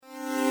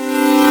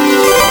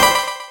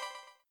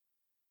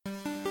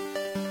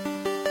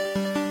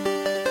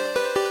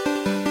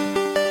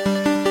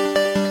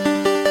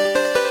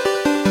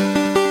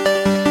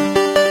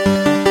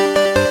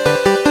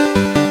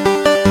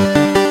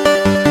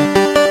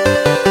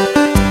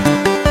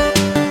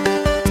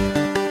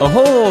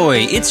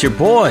Ahoy! It's your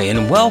boy,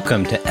 and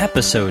welcome to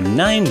episode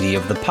 90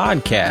 of the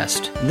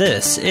podcast.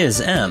 This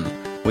is M,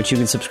 which you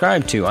can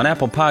subscribe to on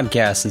Apple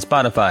Podcasts and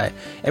Spotify.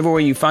 Everywhere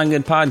you find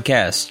good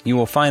podcasts, you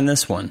will find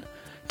this one.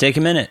 Take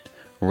a minute,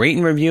 rate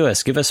and review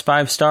us, give us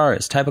 5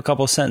 stars, type a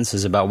couple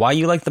sentences about why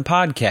you like the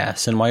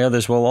podcast and why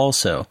others will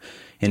also.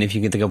 And if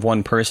you can think of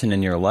one person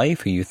in your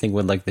life who you think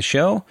would like the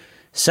show,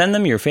 send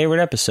them your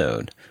favorite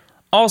episode.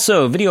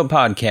 Also, video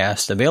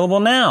podcast available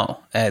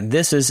now at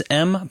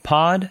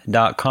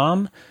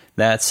thisismpod.com.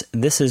 That's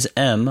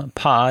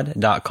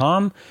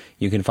thisismpod.com.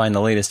 You can find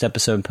the latest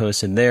episode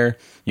posted there.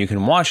 You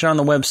can watch it on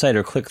the website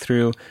or click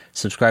through,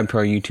 subscribe to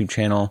our YouTube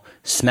channel,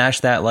 smash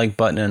that like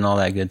button and all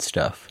that good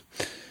stuff.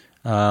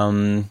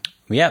 I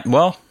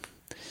feel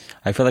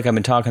like I've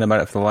been talking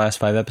about it for the last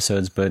 5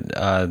 episodes, but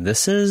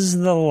this is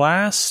the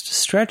last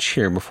stretch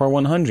here before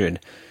 100.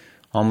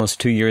 Almost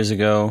 2 years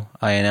ago,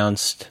 I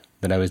announced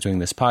that I was doing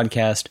this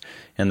podcast,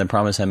 and the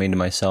promise I made to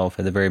myself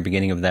at the very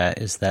beginning of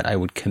that is that I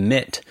would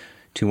commit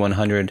to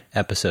 100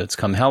 episodes,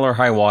 come hell or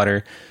high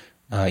water,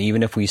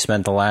 even if we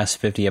spent the last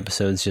 50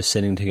 episodes just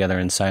sitting together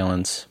in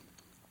silence.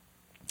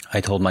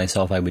 I told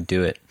myself I would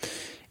do it.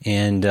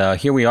 And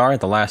here we are at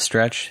the last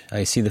stretch.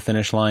 I see the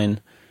finish line.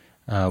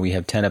 We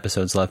have 10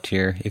 episodes left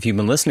here. If you've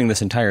been listening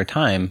this entire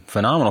time,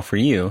 phenomenal for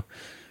you.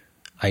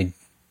 It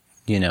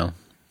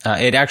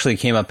actually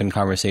came up in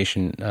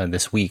conversation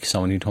this week,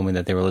 someone who told me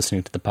that they were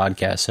listening to the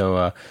podcast,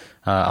 so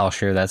I'll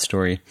share that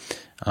story.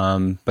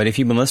 But if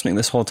you've been listening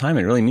this whole time,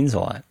 it really means a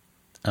lot.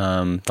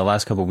 The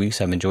last couple of weeks,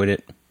 I've enjoyed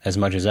it as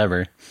much as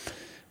ever.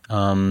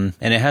 And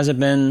it hasn't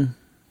been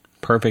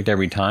perfect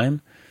every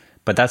time,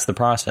 but that's the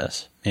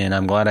process, and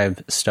I'm glad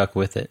I've stuck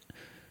with it.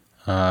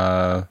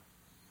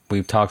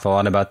 We've talked a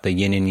lot about the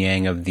yin and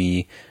yang of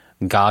the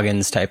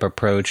Goggins type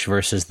approach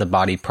versus the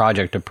body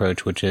project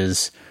approach, which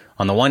is,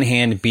 on the one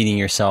hand, beating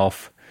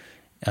yourself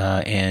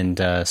and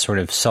sort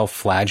of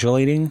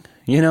self-flagellating,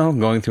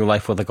 going through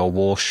life with like a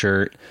wool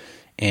shirt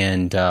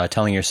and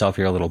telling yourself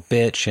you're a little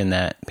bitch and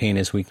that pain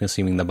is weakness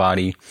leaving the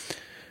body.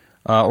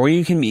 Or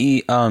you can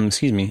be,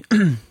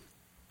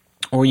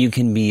 or you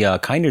can be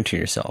kinder to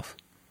yourself,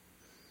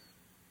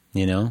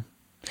 And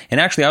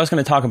actually, I was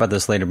going to talk about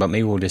this later, but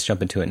maybe we'll just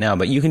jump into it now.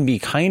 But you can be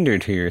kinder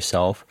to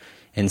yourself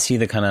and see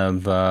the kind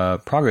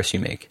of progress you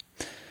make.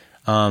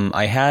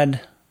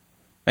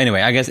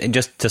 Anyway, I guess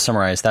just to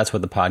summarize, that's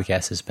what the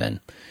podcast has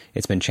been.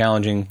 It's been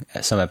challenging.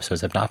 Some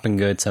episodes have not been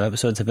good. Some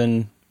episodes have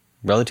been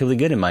relatively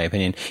good, in my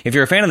opinion. If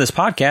you're a fan of this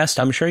podcast,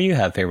 I'm sure you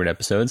have favorite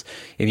episodes.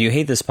 If you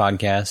hate this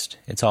podcast,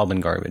 it's all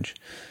been garbage.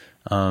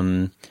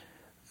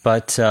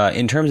 But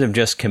in terms of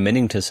just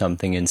committing to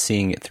something and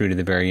seeing it through to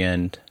the very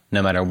end,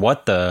 no matter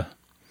what the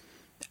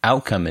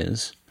outcome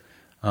is,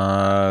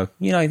 I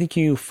think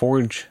you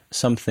forge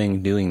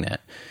something doing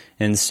that.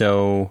 And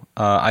so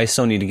I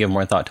still need to give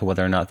more thought to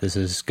whether or not this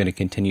is going to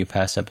continue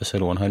past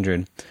episode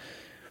 100.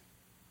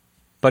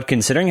 But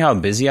considering how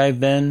busy I've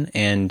been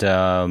and,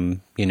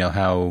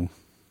 how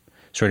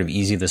sort of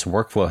easy this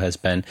workflow has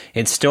been,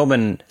 it's still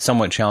been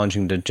somewhat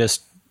challenging to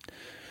just,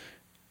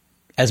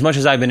 as much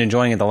as I've been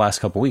enjoying it the last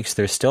couple weeks,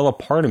 there's still a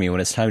part of me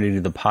when it's time to do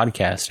the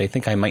podcast, I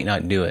think I might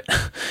not do it.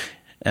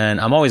 And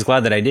I'm always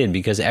glad that I did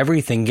because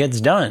everything gets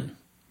done.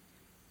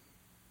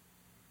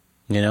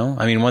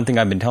 One thing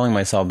I've been telling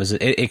myself is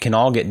it can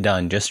all get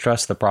done. Just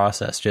trust the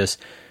process. Just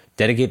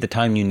dedicate the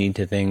time you need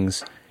to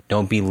things.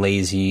 Don't be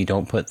lazy.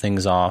 Don't put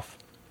things off.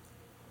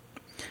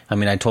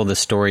 I told this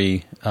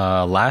story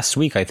last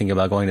week, I think,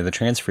 about going to the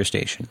transfer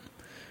station,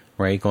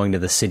 right? Going to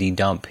the city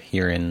dump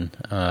here in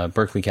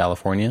Berkeley,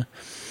 California,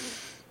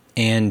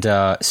 and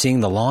seeing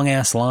the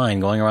long-ass line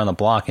going around the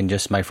block. And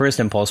just my first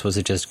impulse was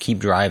to just keep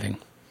driving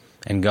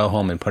and go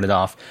home and put it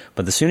off.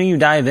 But the sooner you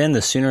dive in,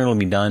 the sooner it'll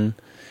be done.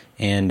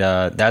 And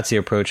that's the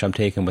approach I'm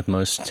taking with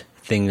most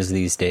things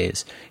these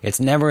days. It's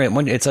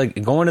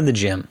like going to the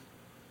gym.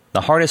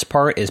 The hardest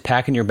part is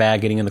packing your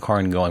bag, getting in the car,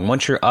 and going.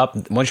 Once you're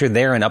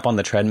there and up on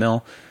the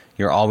treadmill,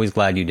 you're always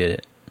glad you did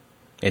it.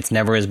 It's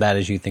never as bad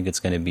as you think it's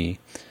going to be.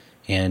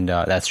 And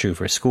that's true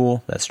for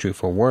school. That's true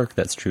for work.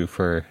 That's true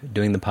for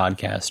doing the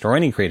podcast or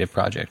any creative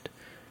project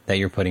that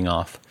you're putting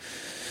off.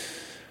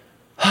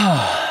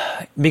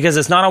 Because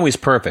it's not always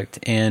perfect.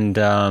 And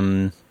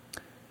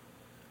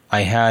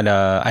I had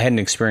an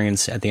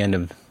experience at the end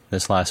of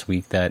this last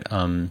week that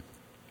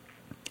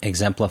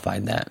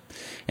exemplified that.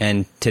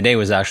 And today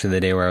was actually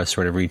the day where I was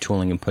sort of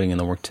retooling and putting in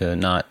the work to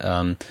not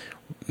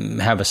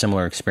have a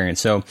similar experience.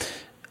 So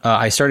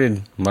I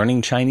started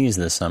learning Chinese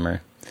this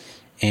summer,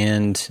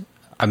 and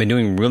I've been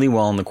doing really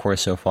well in the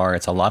course so far.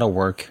 It's a lot of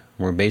work.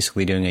 We're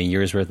basically doing a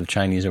year's worth of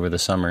Chinese over the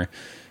summer.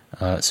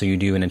 So you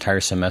do an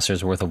entire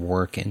semester's worth of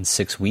work in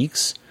 6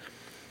 weeks.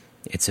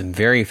 It's a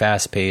very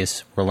fast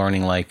pace. We're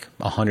learning like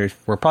 100.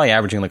 We're probably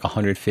averaging like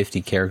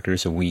 150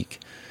 characters a week,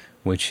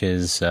 which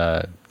is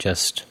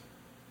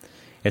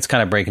it's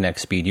kind of breakneck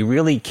speed. You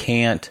really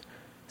can't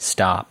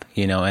stop,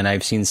 and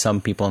I've seen some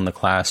people in the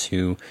class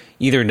who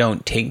either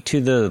don't take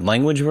to the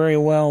language very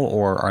well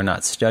or are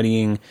not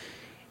studying.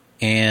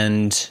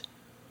 And,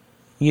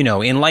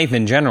 in life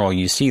in general,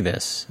 you see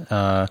this.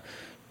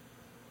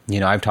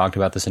 I've talked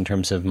about this in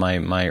terms of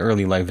my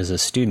early life as a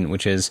student,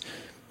 which is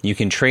you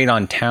can trade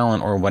on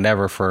talent or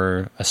whatever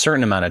for a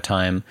certain amount of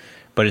time,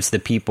 but it's the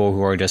people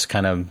who are just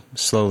kind of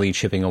slowly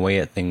chipping away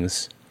at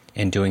things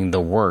and doing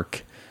the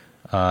work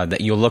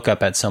that you'll look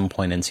up at some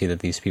point and see that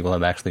these people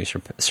have actually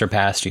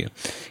surpassed you.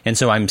 And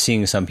so I'm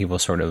seeing some people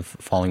sort of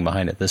falling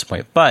behind at this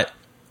point. But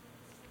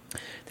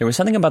there was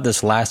something about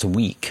this last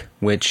week,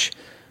 which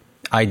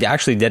I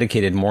actually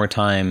dedicated more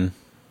time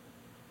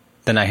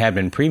than I had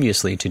been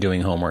previously to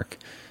doing homework.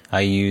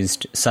 I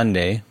used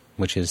Sunday,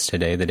 which is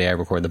today, the day I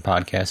record the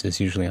podcast is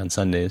usually on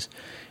Sundays.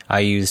 I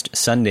used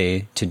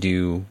Sunday to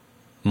do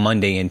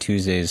Monday and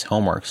Tuesday's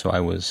homework, so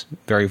I was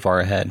very far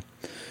ahead.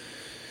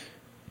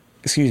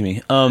 Excuse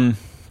me. And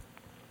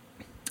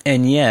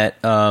yet,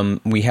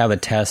 we have a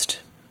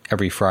test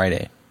every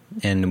Friday,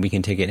 and we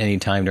can take it any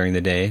time during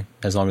the day,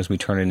 as long as we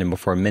turn it in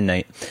before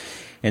midnight.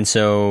 And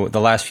so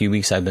the last few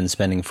weeks I've been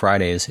spending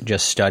Fridays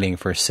just studying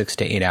for 6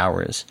 to 8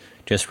 hours,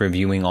 just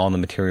reviewing all the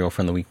material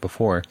from the week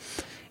before.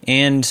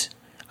 And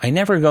I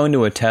never go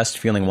into a test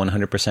feeling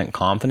 100%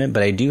 confident,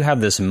 but I do have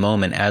this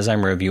moment as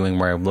I'm reviewing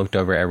where I've looked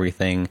over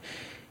everything,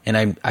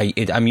 and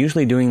I'm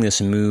usually doing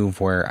this move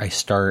where I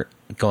start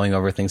going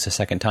over things a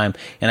second time,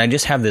 and I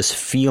just have this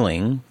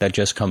feeling that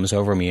just comes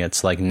over me.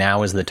 It's like,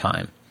 now is the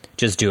time.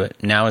 Just do it.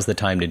 Now is the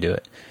time to do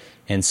it.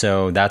 And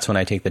so that's when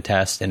I take the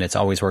test, and it's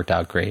always worked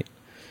out great.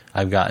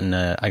 I got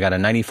a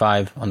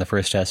 95 on the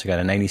first test. I got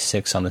a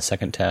 96 on the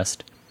second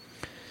test.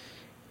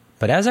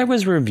 But as I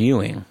was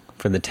reviewing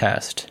for the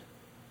test,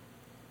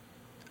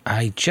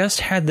 I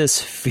just had a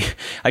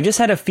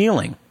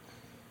feeling.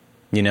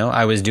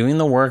 I was doing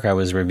the work, I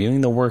was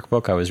reviewing the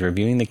workbook, I was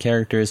reviewing the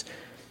characters,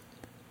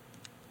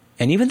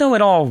 and even though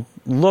it all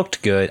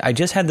looked good, I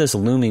just had this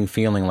looming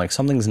feeling like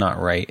something's not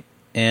right.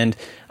 And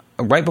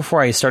right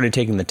before I started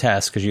taking the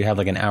test, because you have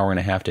like an hour and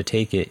a half to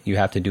take it, you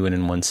have to do it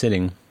in one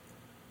sitting,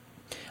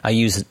 I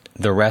used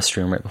the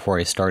restroom right before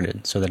I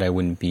started so that I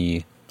wouldn't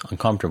be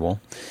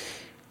uncomfortable.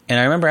 And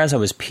I remember as I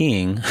was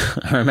peeing,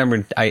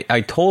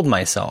 I told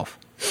myself,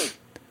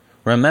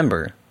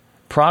 remember,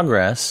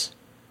 progress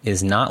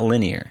is not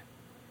linear.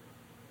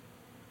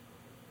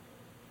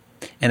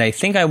 And I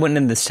think I went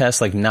into this test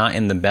like not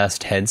in the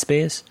best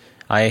headspace.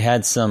 I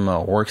had some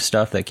work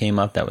stuff that came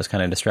up that was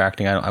kind of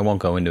distracting. I won't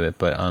go into it,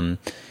 but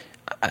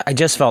I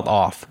just felt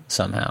off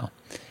somehow.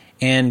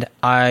 And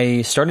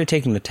I started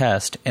taking the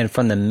test, and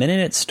from the minute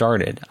it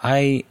started,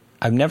 I've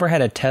never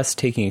had a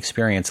test-taking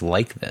experience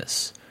like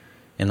this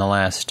in the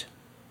last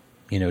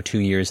 2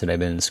 years that I've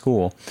been in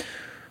school,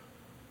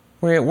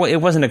 where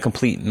it wasn't a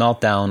complete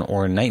meltdown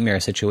or nightmare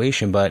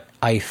situation, but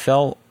I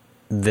felt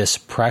this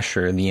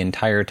pressure the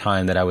entire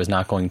time that I was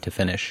not going to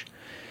finish.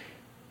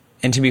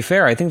 And to be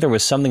fair, I think there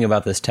was something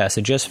about this test.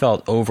 It just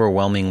felt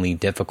overwhelmingly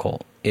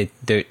difficult.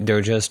 There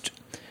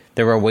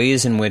were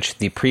ways in which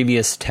the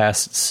previous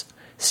tests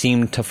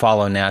seemed to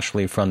follow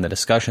naturally from the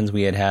discussions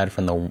we had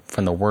from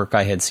the work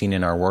I had seen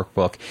in our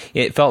workbook.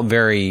 It felt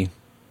very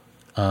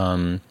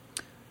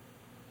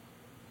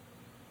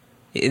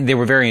they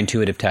were very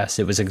intuitive tests.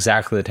 It was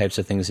exactly the types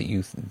of things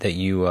that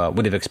you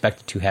would have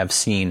expected to have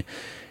seen.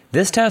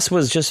 This test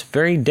was just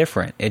very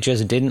different. It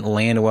just didn't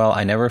land well.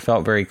 I never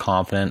felt very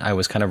confident. I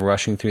was kind of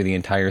rushing through the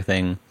entire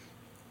thing.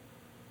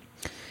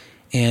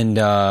 And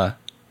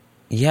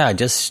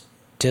just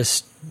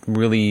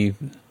really,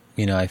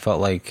 I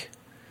felt like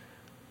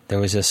there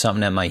was just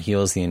something at my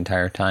heels the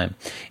entire time.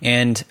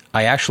 And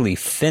I actually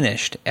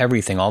finished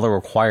everything, all the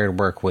required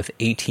work, with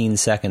 18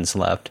 seconds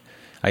left.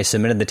 I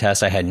submitted the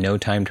test. I had no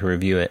time to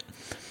review it.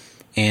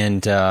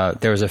 And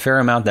there was a fair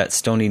amount that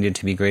still needed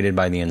to be graded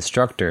by the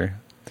instructor,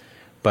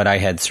 but I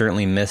had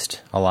certainly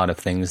missed a lot of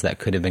things that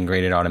could have been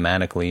graded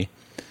automatically,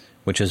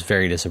 which was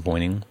very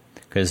disappointing,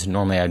 because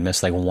normally I'd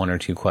miss like 1 or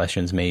 2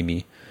 questions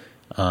maybe.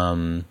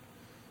 But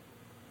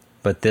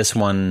this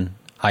one,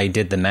 I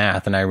did the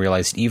math, and I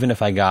realized even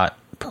if I got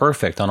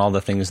perfect on all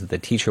the things that the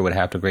teacher would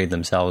have to grade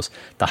themselves,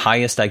 the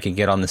highest I could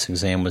get on this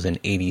exam was an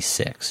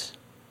 86,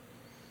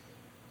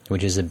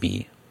 which is a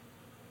B.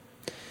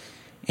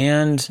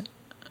 And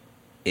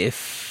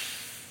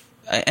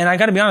I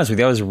got to be honest with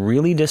you, I was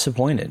really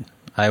disappointed.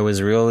 I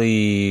was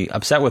really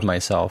upset with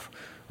myself.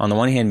 On the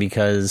one hand,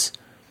 because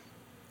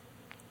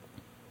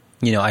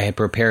I had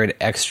prepared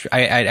extra.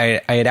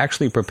 I had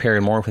actually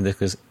prepared more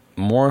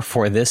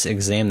for this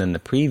exam than the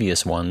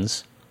previous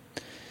ones.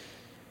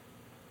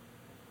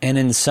 And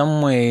in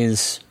some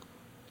ways,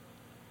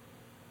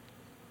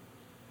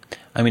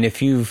 I mean, if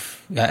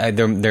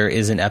there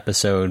is an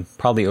episode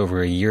probably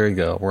over a year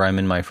ago where I'm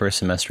in my first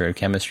semester of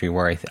chemistry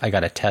where I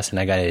got a test and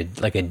I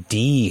got a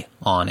D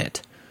on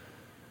it.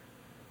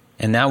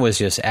 And that was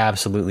just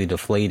absolutely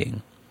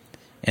deflating.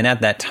 And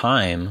at that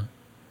time,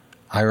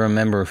 I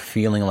remember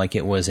feeling like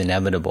it was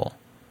inevitable.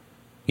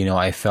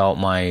 I felt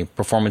my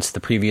performance the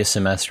previous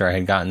semester, I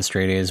had gotten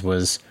straight A's,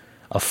 was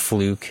a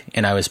fluke.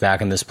 And I was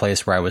back in this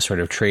place where I was sort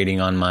of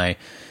trading on my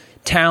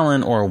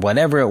talent or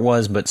whatever it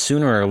was. But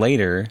sooner or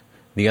later,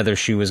 the other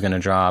shoe was going to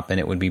drop and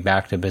it would be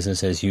back to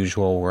business as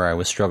usual, where I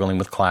was struggling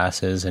with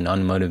classes and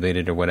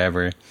unmotivated or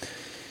whatever.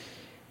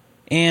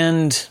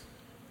 And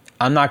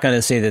I'm not going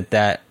to say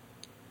that,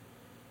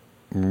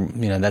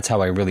 that's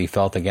how I really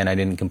felt. Again, I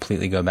didn't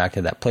completely go back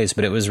to that place,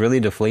 but it was really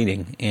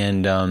deflating.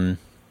 And, I'm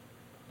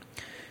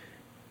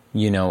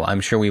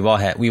sure we've all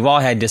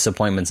had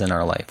disappointments in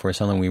our life where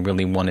something we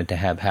really wanted to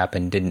have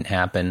happen didn't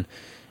happen.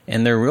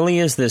 And there really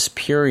is this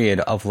period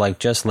of like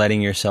just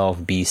letting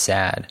yourself be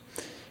sad.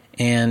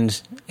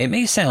 And it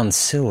may sound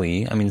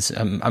silly. I mean,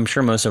 I'm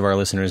sure most of our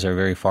listeners are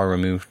very far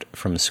removed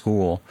from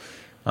school.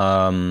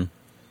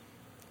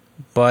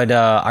 But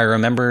I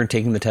remember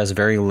taking the test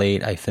very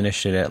late. I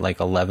finished it at like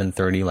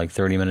 11:30, like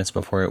 30 minutes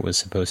before it was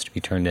supposed to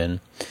be turned in.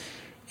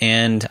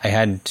 And I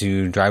had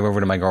to drive over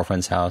to my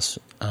girlfriend's house,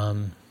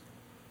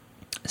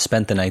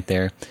 spent the night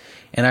there.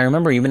 And I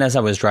remember even as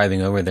I was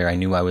driving over there, I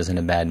knew I was in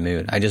a bad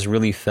mood. I just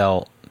really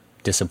felt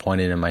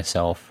disappointed in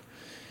myself.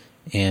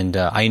 And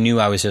I knew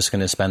I was just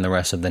going to spend the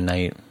rest of the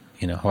night,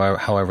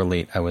 however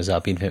late I was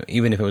up,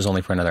 even if it was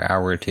only for another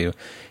hour or two,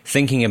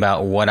 thinking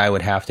about what I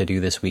would have to do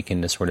this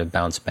weekend to sort of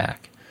bounce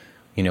back.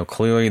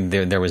 Clearly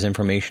there was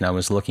information I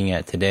was looking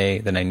at today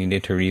that I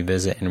needed to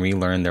revisit and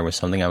relearn. There was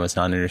something I was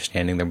not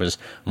understanding. There was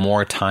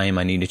more time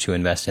I needed to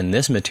invest in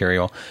this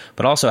material.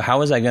 But also, how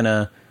was I going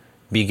to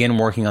begin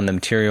working on the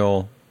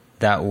material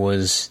that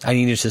I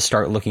needed to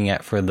start looking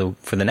at for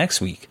the next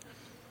week?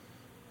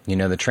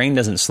 The train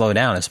doesn't slow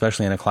down,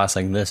 especially in a class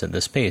like this at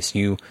this pace.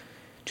 You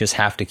just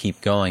have to keep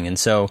going. And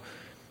so,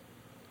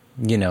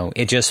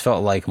 it just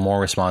felt like more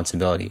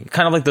responsibility.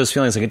 Kind of like those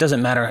feelings like it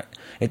doesn't matter.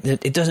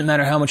 It doesn't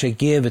matter how much I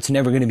give. It's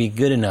never going to be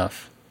good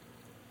enough.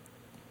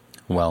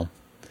 Well,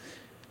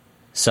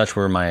 such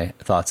were my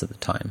thoughts at the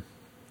time.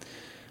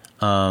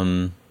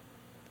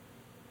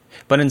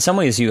 But in some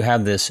ways you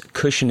have this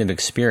cushion of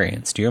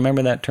experience. Do you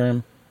remember that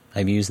term?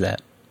 I've used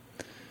that.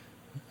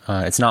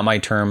 It's not my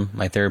term.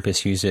 My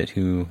therapist used it,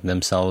 who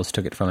themselves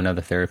took it from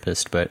another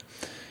therapist. But,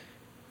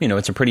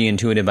 it's a pretty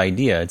intuitive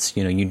idea. It's,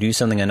 you do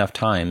something enough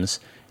times,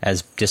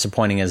 as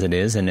disappointing as it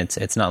is, and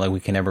it's not like we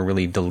can ever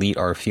really delete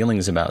our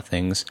feelings about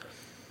things.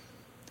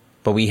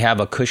 But we have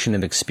a cushion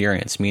of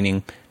experience,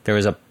 meaning there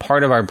is a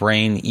part of our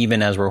brain,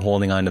 even as we're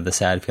holding on to the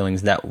sad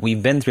feelings, that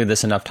we've been through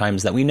this enough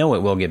times that we know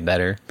it will get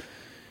better.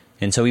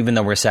 And so even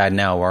though we're sad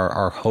now,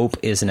 our hope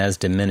isn't as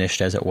diminished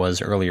as it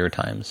was earlier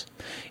times.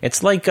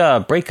 It's like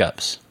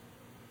breakups.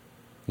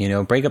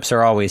 Breakups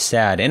are always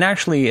sad. And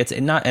actually, it's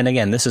not, and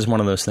again, this is one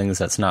of those things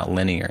that's not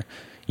linear.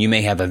 You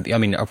may have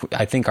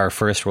I think our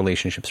first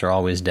relationships are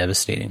always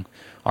devastating.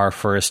 Our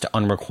first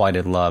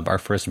unrequited love, our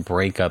first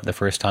breakup, the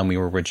first time we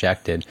were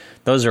rejected,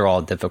 those are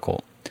all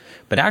difficult.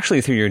 But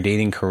actually, through your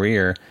dating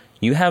career,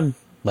 you have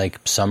like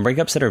some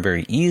breakups that are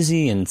very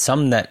easy and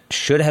some that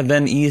should have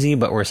been easy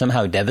but were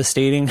somehow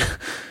devastating.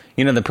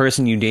 The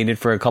person you dated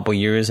for a couple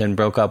years and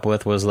broke up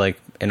with was like,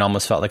 it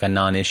almost felt like a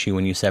non-issue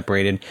when you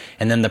separated.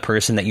 And then the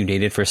person that you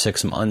dated for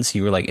 6 months,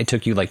 you were like, it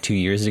took you like 2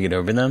 years to get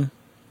over them.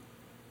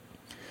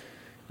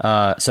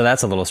 So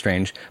that's a little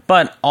strange.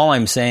 But all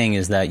I'm saying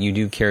is that you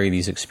do carry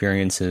these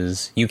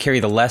experiences. You carry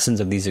the lessons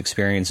of these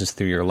experiences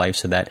through your life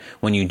so that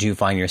when you do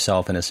find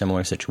yourself in a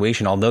similar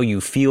situation, although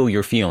you feel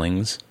your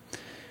feelings,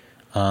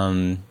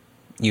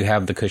 you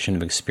have the cushion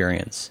of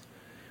experience.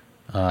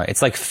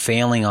 It's like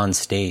failing on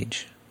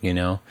stage,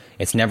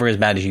 It's never as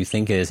bad as you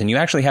think it is. And you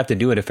actually have to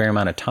do it a fair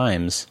amount of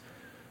times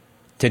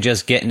to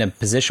just get in a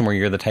position where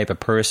you're the type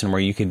of person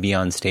where you could be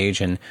on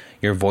stage and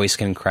your voice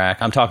can crack.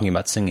 I'm talking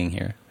about singing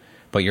here.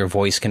 But your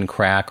voice can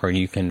crack or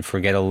you can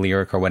forget a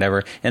lyric or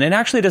whatever. And it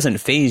actually doesn't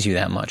faze you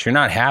that much. You're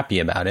not happy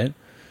about it.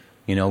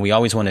 We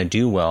always want to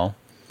do well.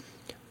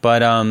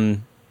 But,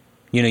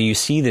 you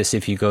see this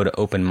if you go to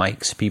open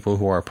mics, people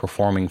who are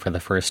performing for the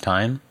first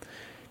time.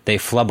 They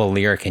flub a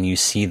lyric and you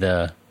see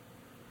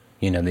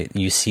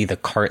you see the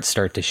cart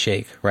start to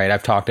shake, right?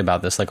 I've talked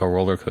about this like a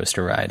roller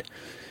coaster ride.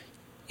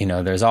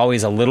 There's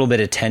always a little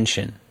bit of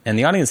tension. And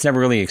the audience never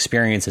really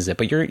experiences it.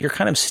 But you're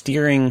kind of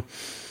steering.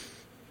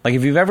 Like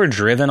if you've ever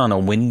driven on a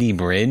windy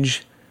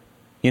bridge,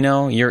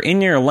 you're in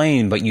your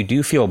lane, but you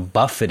do feel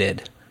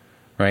buffeted,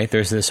 right?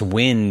 There's this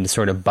wind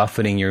sort of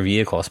buffeting your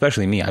vehicle,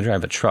 especially me. I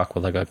drive a truck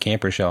with like a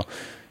camper shell.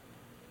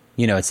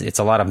 It's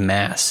a lot of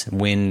mass.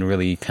 Wind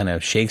really kind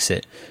of shakes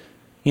it,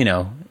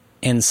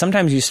 and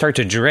sometimes you start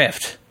to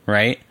drift,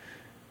 right?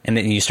 And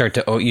then you start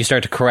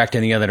to correct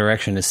in the other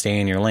direction to stay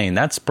in your lane.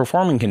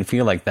 Performing can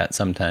feel like that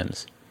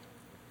sometimes.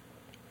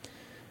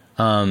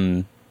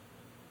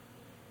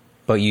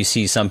 But you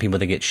see some people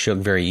that get shook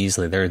very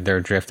easily. They're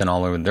drifting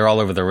all over. They're all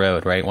over the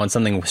road, right? Once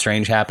something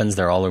strange happens,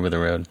 they're all over the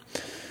road.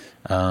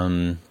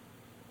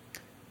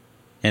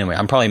 Anyway,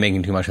 I'm probably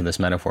making too much of this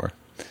metaphor.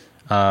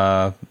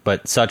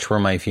 But such were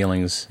my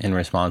feelings in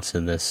response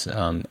to this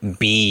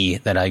B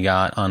that I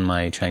got on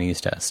my Chinese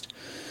test.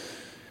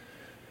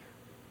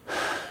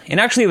 And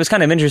actually, it was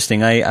kind of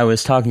interesting. I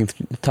was talking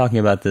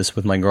about this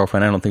with my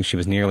girlfriend. I don't think she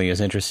was nearly as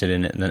interested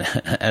in it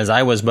as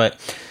I was, but.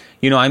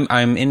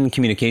 I'm in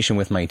communication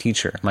with my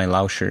teacher, my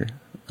Laoshi.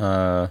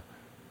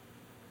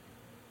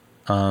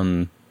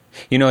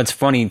 It's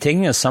funny,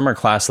 taking a summer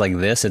class like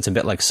this, it's a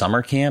bit like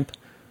summer camp,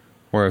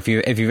 Or if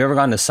you've ever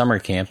gone to summer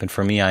camp, and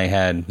for me, I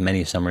had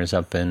many summers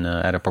up in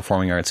at a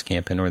performing arts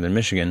camp in northern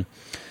Michigan.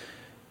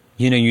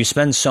 You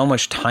spend so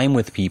much time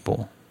with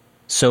people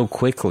so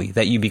quickly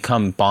that you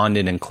become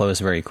bonded and close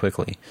very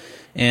quickly.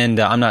 And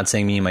I'm not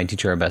saying me and my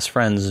teacher are best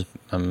friends,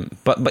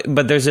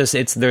 but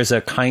there's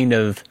a kind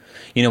of,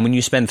 when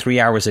you spend 3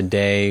 hours a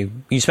day,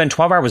 you spend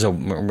 12 hours,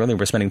 really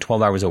we're spending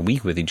 12 hours a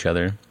week with each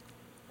other.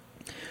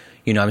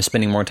 I'm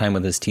spending more time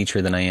with this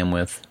teacher than I am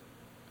with,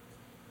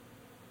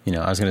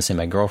 I was going to say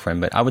my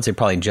girlfriend, but I would say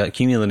probably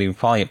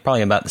cumulatively,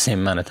 probably about the same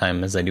amount of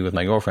time as I do with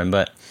my girlfriend.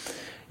 But,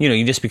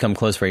 you just become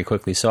close very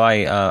quickly. So I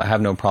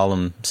have no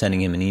problem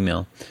sending him an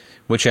email,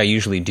 which I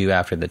usually do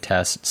after the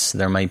tests.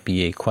 There might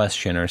be a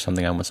question or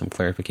something I want some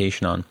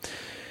clarification on.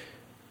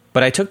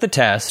 But I took the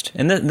test,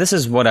 and this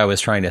is what I was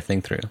trying to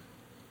think through.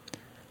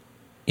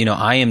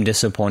 I am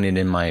disappointed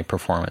in my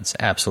performance,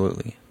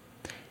 absolutely.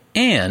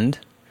 And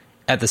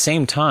at the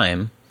same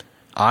time,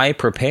 I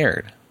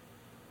prepared.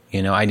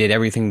 I did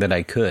everything that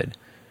I could.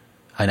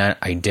 And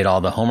I did all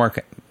the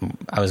homework.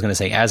 I was going to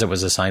say as it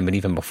was assigned, but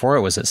even before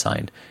it was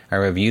assigned, I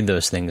reviewed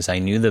those things. I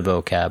knew the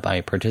vocab.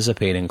 I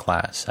participate in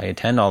class. I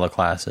attend all the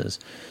classes.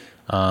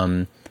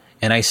 And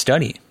I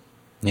study.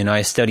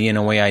 I study in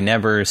a way I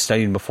never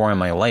studied before in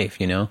my life,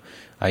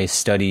 I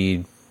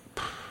studied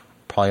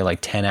probably like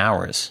 10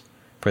 hours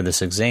for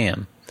this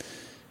exam.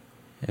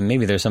 And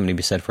maybe there's something to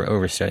be said for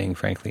overstudying,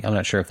 frankly. I'm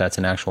not sure if that's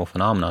an actual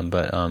phenomenon,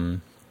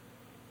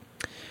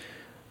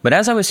 but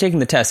as I was taking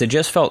the test, it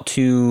felt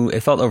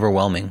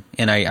overwhelming,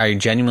 and I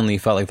genuinely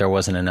felt like there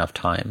wasn't enough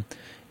time.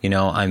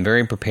 I'm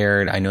very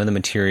prepared, I know the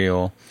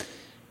material,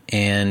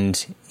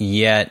 and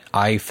yet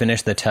I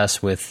finished the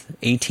test with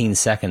 18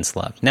 seconds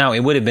left. Now,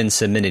 it would have been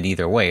submitted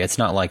either way. It's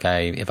not like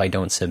if I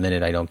don't submit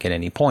it, I don't get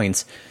any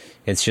points.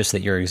 It's just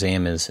that your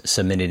exam is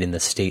submitted in the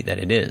state that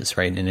it is,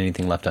 right? And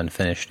anything left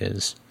unfinished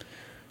is,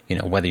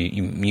 whether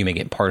you may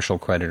get partial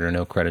credit or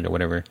no credit or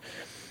whatever.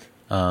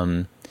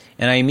 And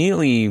I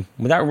immediately,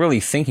 without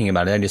really thinking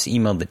about it, I just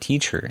emailed the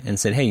teacher and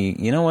said, hey,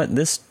 you know what?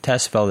 This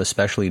test felt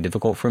especially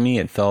difficult for me.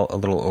 It felt a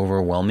little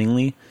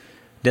overwhelmingly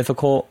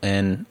difficult.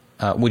 And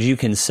would you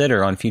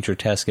consider on future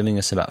tests giving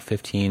us about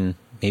 15,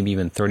 maybe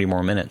even 30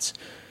 more minutes?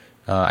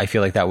 I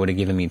feel like that would have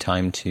given me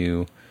time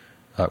to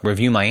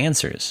review my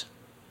answers,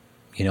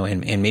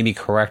 and maybe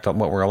correct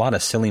what were a lot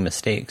of silly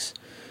mistakes.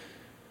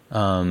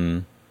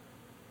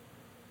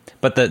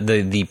 But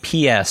the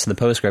PS, the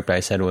postscript I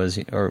said was,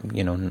 or,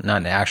 not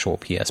an actual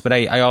PS, but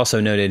I also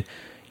noted,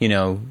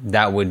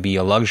 that would be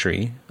a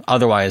luxury.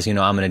 Otherwise, I'm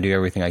going to do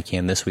everything I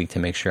can this week to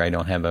make sure I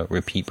don't have a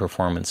repeat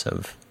performance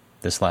of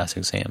this last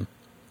exam.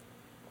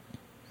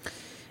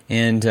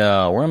 And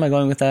where am I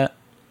going with that?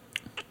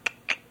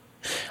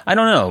 I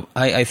don't know.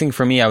 I think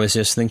for me, I was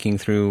just thinking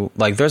through,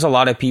 like, there's a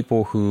lot of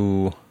people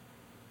who...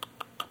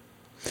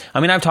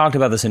 I've talked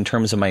about this in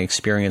terms of my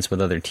experience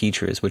with other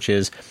teachers, which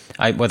is,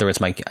 whether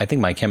it's I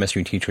think my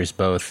chemistry teachers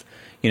both,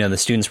 the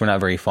students were not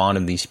very fond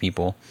of these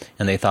people,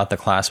 and they thought the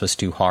class was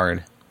too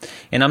hard.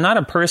 And I'm not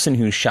a person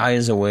who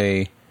shies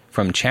away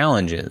from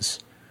challenges.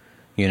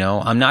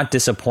 I'm not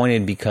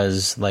disappointed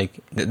because, like,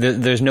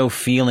 there's no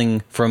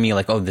feeling for me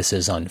like, oh, this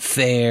is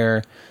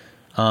unfair.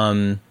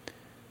 But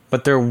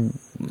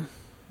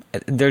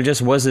there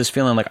just was this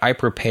feeling like I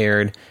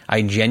prepared.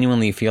 I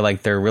genuinely feel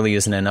like there really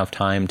isn't enough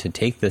time to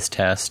take this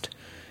test.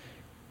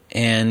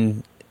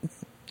 And,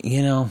 I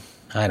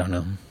don't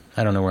know.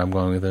 I don't know where I'm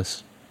going with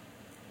this.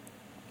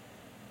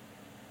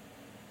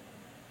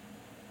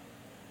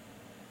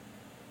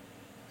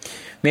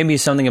 Maybe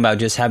something about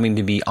just having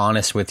to be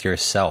honest with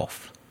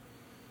yourself.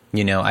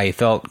 I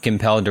felt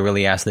compelled to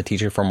really ask the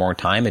teacher for more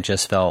time. It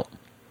just felt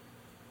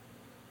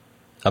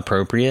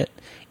appropriate.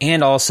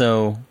 And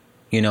also...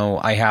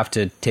 I have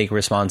to take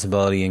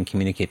responsibility and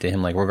communicate to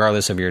him, like,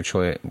 regardless of your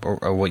choice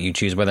or what you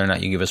choose, whether or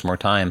not you give us more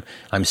time,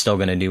 I'm still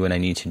going to do what I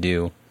need to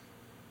do,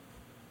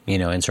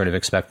 and sort of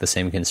expect the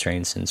same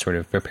constraints and sort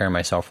of prepare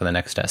myself for the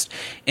next test.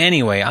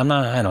 Anyway, I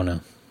don't know.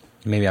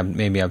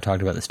 Maybe I've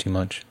talked about this too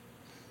much.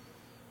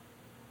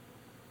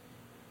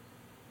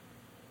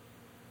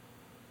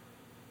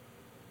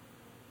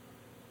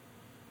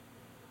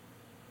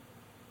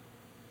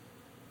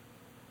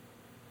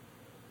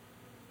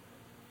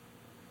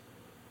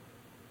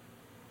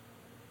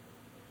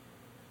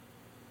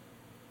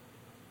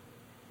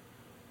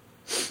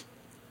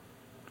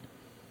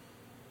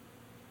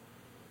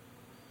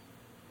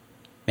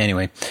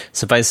 Anyway,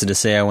 suffice it to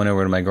say, I went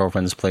over to my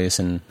girlfriend's place,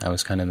 and I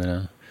was kind of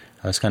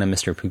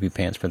Mr. Poopy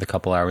Pants for the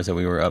couple hours that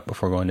we were up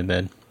before going to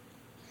bed.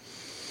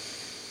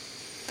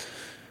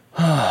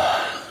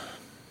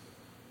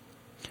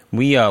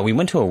 We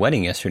went to a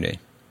wedding yesterday.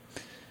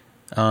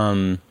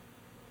 I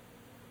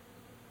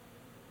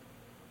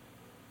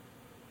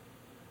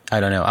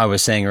don't know. I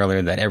was saying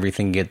earlier that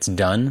everything gets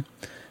done.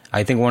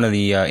 I think one of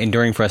the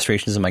enduring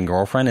frustrations of my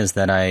girlfriend is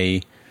that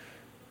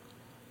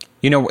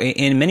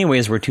in many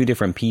ways, we're two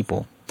different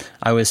people.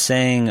 I was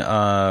saying in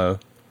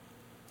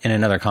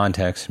another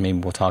context, maybe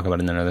we'll talk about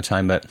it another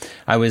time, but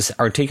I was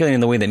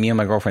articulating the way that me and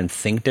my girlfriend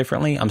think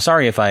differently. I'm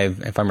sorry if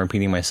I'm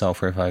repeating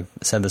myself or if I've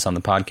said this on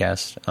the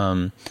podcast.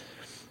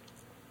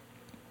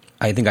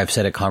 I think I've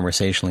said it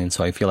conversationally, and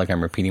so I feel like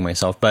I'm repeating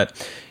myself. But,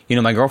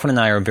 my girlfriend and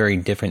I are very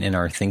different in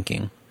our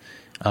thinking.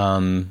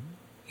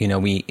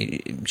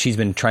 She's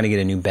been trying to get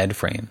a new bed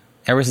frame.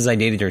 Ever since I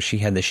dated her, she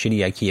had the shitty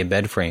IKEA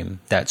bed frame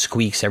that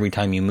squeaks every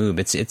time you move.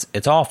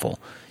 It's awful.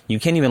 You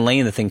can't even lay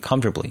in the thing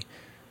comfortably.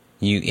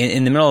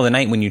 In the middle of the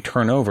night when you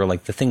turn over,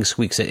 like the thing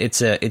squeaks.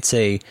 It's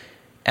a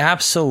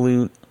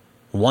absolute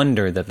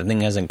wonder that the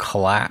thing hasn't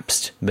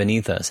collapsed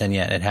beneath us, and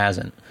yet it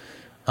hasn't.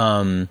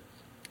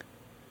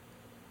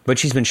 But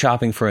she's been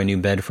shopping for a new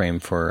bed frame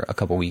for a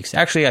couple weeks.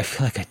 Actually, I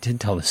feel like I did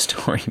tell the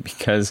story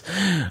because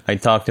I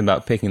talked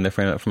about picking the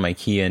frame up from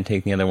IKEA and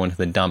taking the other one to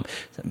the dump.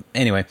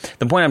 Anyway,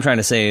 the point I'm trying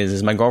to say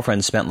is my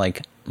girlfriend spent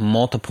like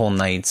multiple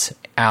nights,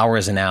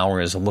 hours and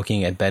hours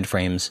looking at bed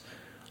frames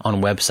on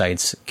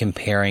websites,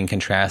 comparing,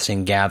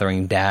 contrasting,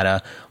 gathering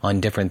data on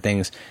different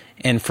things.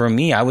 And for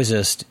me, I was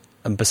just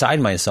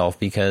beside myself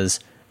because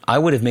I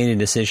would have made a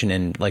decision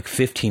in like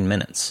 15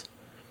 minutes.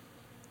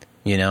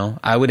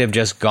 I would have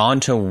just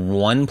gone to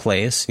one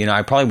place.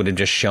 I probably would have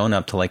just shown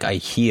up to like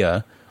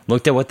IKEA,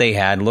 looked at what they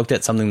had, looked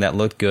at something that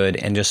looked good,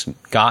 and just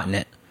gotten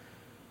it.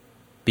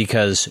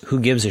 Because who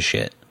gives a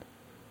shit?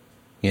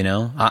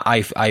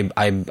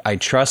 I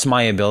trust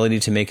my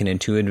ability to make an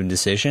intuitive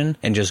decision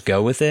and just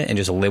go with it and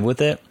just live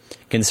with it,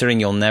 considering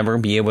you'll never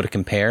be able to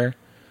compare.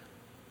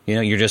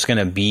 You're just going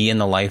to be in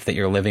the life that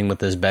you're living with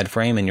this bed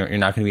frame, and you're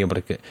not going to be able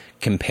to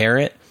compare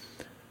it,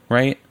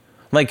 right?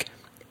 Like,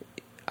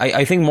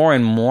 I think more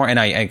and more, and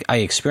I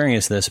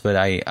experience this, but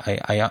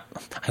I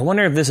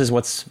wonder if this is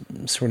what's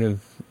sort of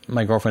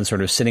my girlfriend's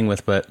sort of sitting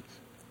with, but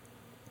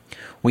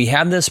we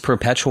have this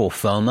perpetual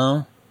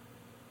FOMO,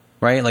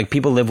 right? Like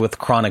people live with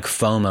chronic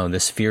FOMO,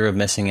 this fear of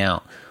missing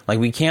out. Like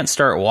we can't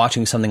start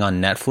watching something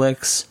on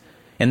Netflix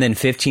and then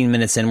 15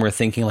 minutes in we're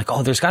thinking like,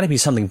 oh, there's got to be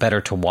something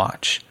better to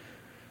watch.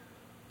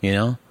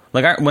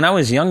 Like when I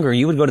was younger,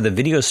 you would go to the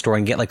video store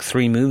and get like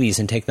 3 movies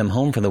and take them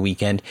home for the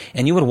weekend,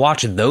 and you would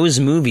watch those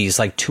movies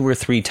like 2 or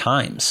 3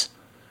 times.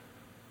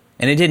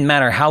 And it didn't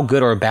matter how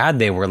good or bad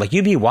they were. Like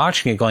you'd be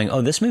watching it going,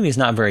 oh, this movie is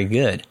not very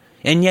good.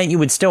 And yet you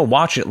would still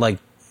watch it like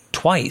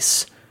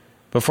twice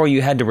before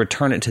you had to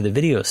return it to the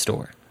video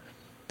store.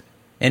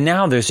 And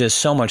now there's just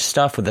so much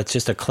stuff that's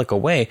just a click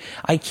away.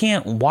 I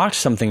can't watch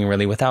something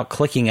really without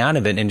clicking out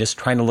of it and just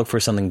trying to look for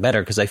something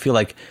better, because I feel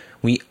like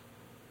we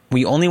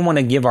only want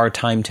to give our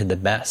time to the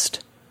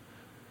best,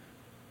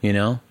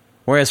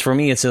 Whereas for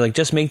me, it's like,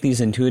 just make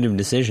these intuitive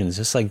decisions.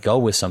 Just like go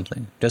with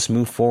something. Just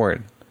move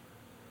forward.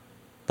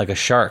 Like a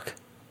shark,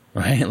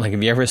 right? Like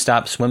if you ever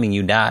stop swimming,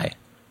 you die.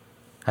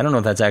 I don't know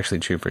if that's actually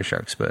true for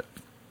sharks, but,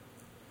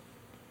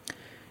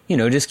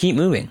 just keep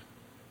moving.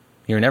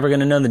 You're never going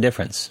to know the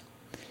difference.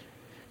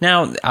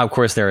 Now, of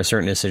course, there are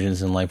certain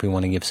decisions in life we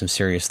want to give some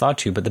serious thought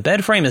to, but the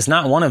bed frame is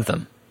not one of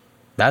them.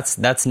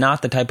 That's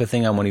not the type of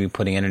thing I want to be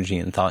putting energy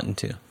and thought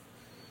into.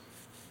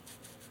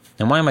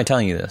 And why am I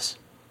telling you this?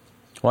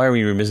 Why are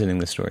we revisiting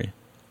this story?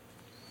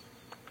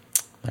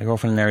 My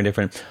girlfriend and I are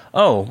different.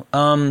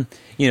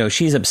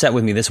 She's upset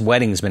with me. This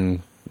wedding's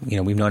been,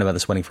 we've known about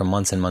this wedding for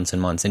months and months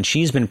and months, and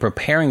she's been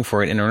preparing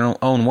for it in her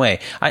own way.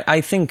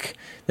 I think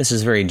this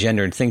is very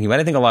gendered thinking, but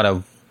I think a lot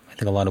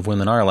of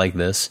women are like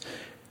this.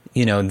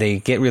 They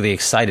get really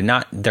excited,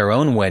 not their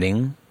own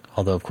wedding,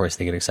 although of course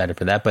they get excited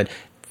for that, but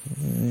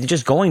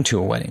just going to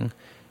a wedding.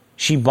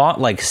 She bought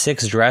like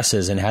 6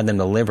 dresses and had them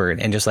delivered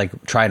and just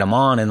like tried them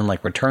on and then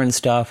like returned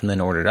stuff and then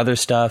ordered other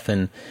stuff.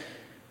 And,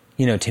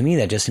 to me,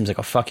 that just seems like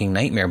a fucking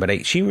nightmare,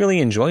 but she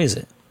really enjoys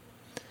it.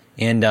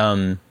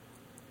 And,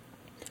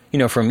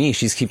 for me,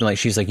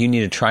 she's like, you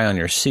need to try on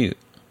your suit.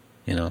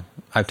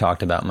 I've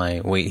talked about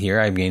my weight here.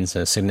 I've gained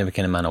a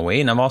significant amount of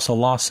weight and I've also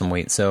lost some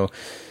weight. So,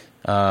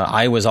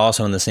 I was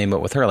also in the same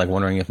boat with her, like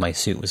wondering if my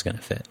suit was going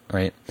to fit.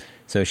 Right.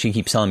 So she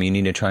keeps telling me, you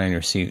need to try on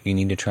your suit. You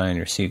need to try on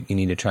your suit. You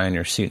need to try on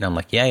your suit. And I'm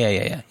like,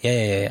 yeah.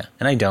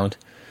 And I don't.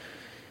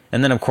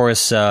 And then, of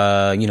course,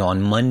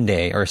 on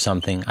Monday or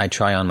something, I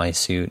try on my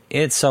suit.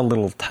 It's a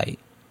little tight.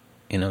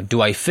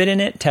 Do I fit in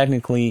it?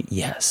 Technically,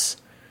 yes.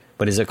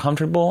 But is it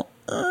comfortable?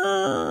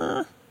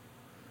 When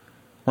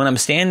I'm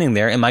standing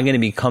there, am I going to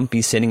be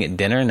comfy sitting at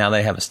dinner now that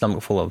I have a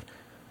stomach full of,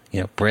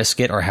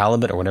 brisket or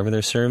halibut or whatever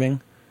they're serving?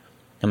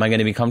 Am I going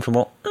to be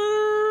comfortable?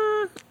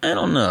 I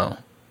don't know.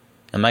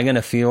 Am I going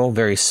to feel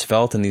very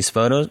svelte in these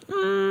photos?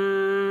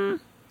 I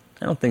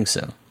don't think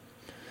so.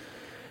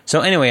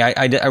 So anyway,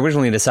 I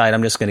originally decided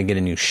I'm just going to get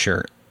a new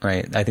shirt,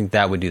 right? I think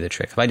that would do the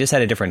trick. If I just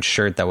had a different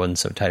shirt that wasn't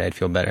so tight, I'd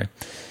feel better.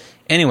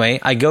 Anyway,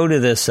 I go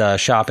to this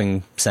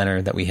shopping center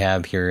that we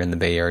have here in the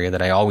Bay Area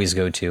that I always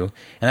go to,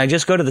 and I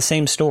just go to the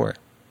same store.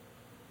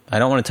 I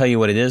don't want to tell you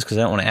what it is because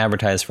I don't want to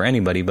advertise for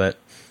anybody, but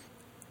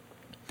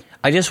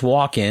I just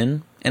walk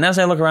in. And as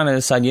I look around, I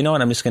decide, you know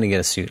what? I'm just going to get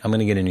a suit. I'm going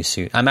to get a new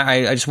suit.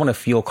 I just want to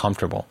feel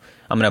comfortable.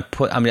 I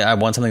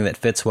want something that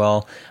fits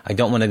well. I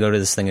don't want to go to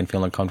this thing and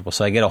feel uncomfortable.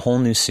 So I get a whole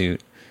new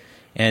suit,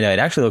 and it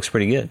actually looks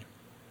pretty good.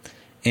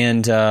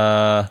 And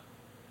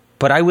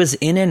but I was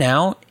in and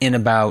out in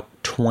about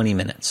 20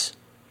 minutes,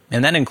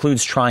 and that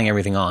includes trying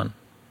everything on.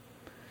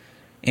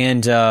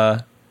 And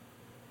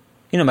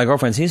my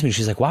girlfriend sees me.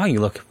 She's like, wow, you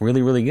look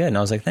really, really good. And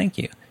I was like, thank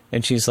you.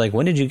 And she's like,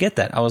 when did you get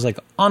that? I was like,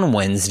 on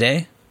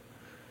Wednesday.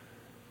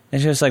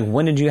 And she was like,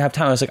 when did you have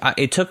time? I was like,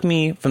 it took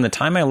me from the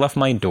time I left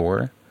my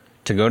door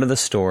to go to the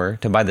store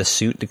to buy the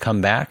suit to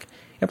come back.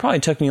 It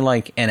probably took me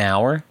like an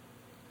hour.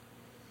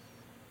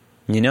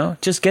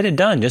 Just get it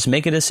done. Just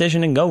make a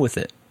decision and go with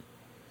it.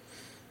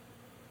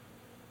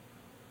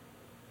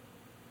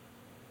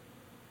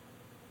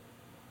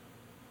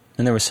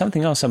 And there was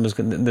something else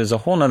there's a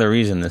whole nother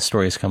reason this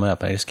story is coming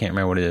up. I just can't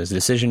remember what it is.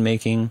 Decision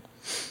making,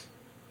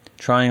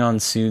 trying on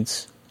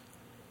suits,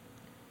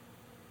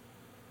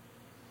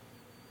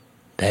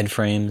 bed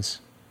frames.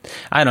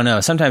 I don't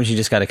know. Sometimes you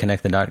just got to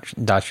connect the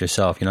dots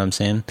yourself. You know what I'm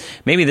saying?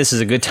 Maybe this is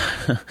a good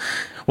time.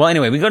 Well,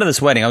 anyway, we go to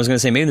this wedding. I was going to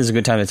say maybe this is a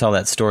good time to tell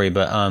that story.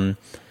 But,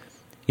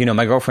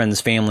 my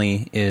girlfriend's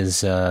family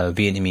is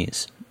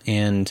Vietnamese,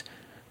 and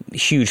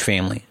huge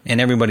family. And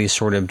everybody's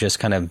sort of just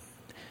kind of,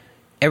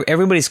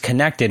 everybody's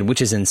connected,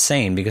 which is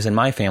insane because in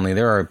my family,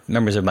 there are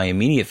members of my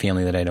immediate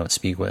family that I don't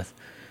speak with.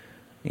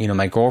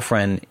 My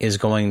girlfriend is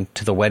going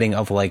to the wedding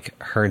of like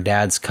her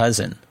dad's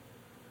cousin.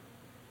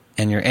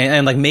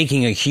 And like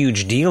making a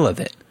huge deal of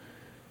it.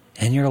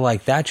 And you're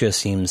like, that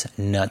just seems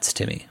nuts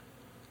to me.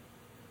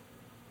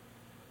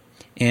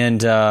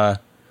 And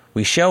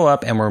we show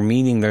up and we're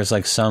meeting. There's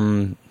like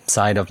some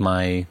side of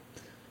my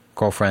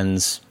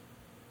girlfriend's,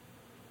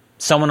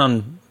 someone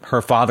on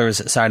her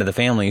father's side of the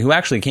family who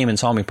actually came and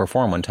saw me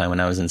perform one time when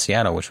I was in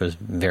Seattle, which was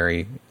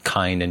very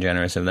kind and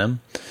generous of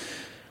them.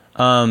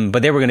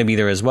 But they were going to be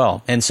there as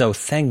well. And so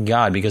thank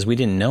God, because we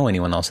didn't know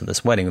anyone else at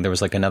this wedding. There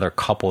was like another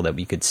couple that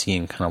we could see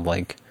and kind of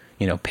like,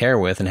 pair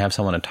with and have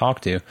someone to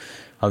talk to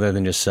other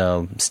than just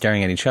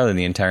staring at each other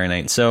the entire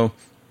night. So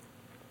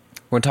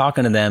we're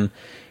talking to them.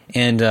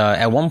 And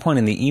at one point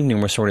in the evening,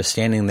 we're sort of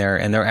standing there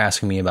and they're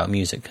asking me about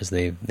music because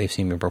they've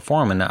seen me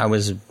perform. And I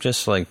was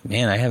just like,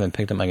 man, I haven't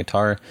picked up my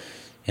guitar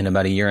in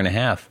about a year and a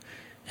half.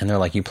 And they're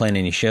like, you playing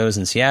any shows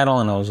in Seattle?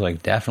 And I was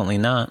like, definitely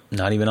not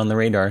even on the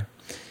radar.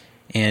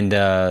 And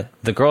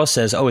the girl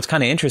says, oh, it's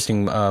kind of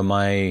interesting.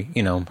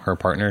 Her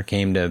partner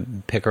came to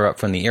pick her up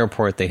from the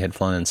airport. They had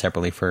flown in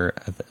separately for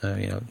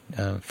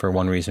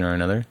one reason or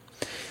another.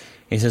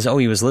 He says, oh,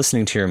 he was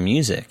listening to your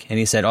music. And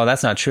he said, oh,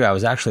 that's not true. I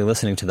was actually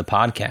listening to the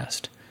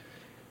podcast.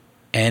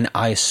 And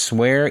I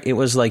swear it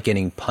was like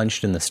getting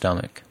punched in the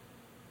stomach.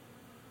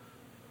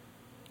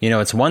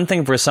 It's one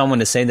thing for someone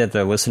to say that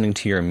they're listening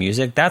to your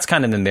music. That's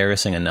kind of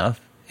embarrassing enough.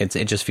 It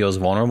just feels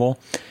vulnerable.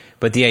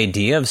 But the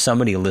idea of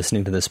somebody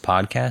listening to this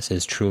podcast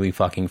is truly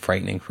fucking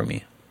frightening for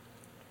me.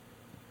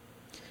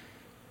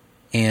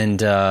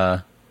 And,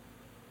 it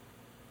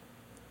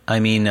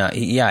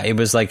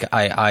was like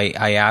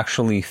I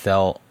actually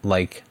felt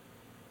like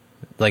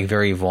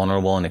very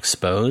vulnerable and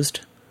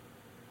exposed.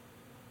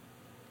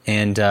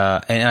 And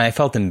I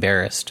felt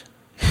embarrassed,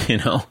 I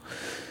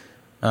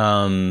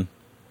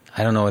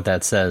don't know what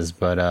that says,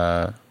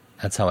 but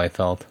that's how I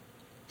felt.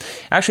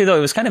 Actually, though,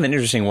 it was kind of an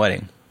interesting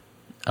wedding.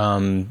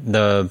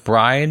 The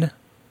bride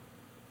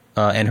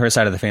and her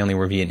side of the family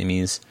were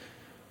Vietnamese.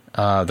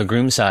 The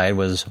groom's side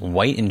was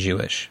white and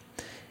Jewish.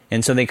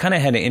 And so they kind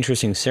of had an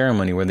interesting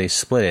ceremony where they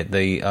split it.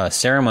 The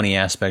ceremony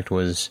aspect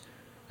was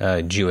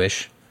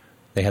Jewish.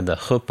 They had the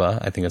chuppah,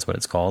 I think that's what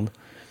it's called,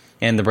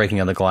 and the breaking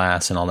of the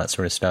glass and all that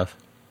sort of stuff.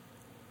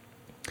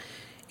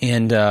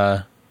 And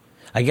I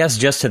guess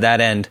just to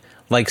that end,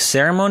 like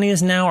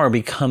ceremonies now are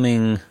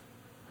becoming,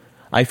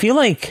 I feel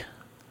like,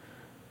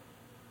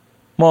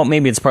 well,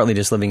 maybe it's partly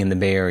just living in the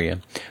Bay Area,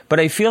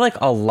 but I feel like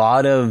a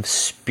lot of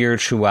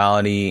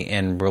spirituality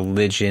and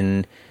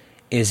religion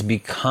is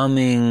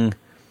becoming,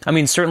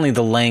 certainly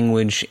the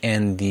language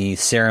and the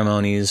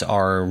ceremonies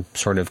are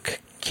sort of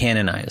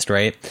canonized,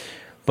 right?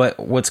 But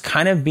what's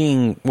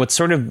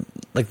sort of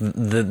like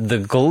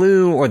the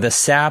glue or the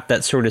sap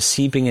that's sort of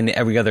seeping into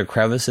every other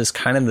crevice is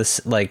kind of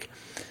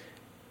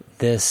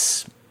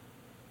this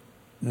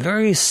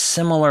very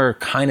similar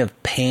kind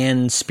of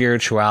pan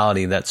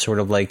spirituality that's sort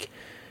of like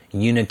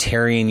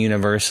Unitarian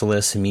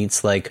Universalist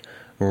meets like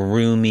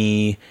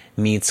Rumi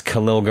meets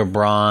Khalil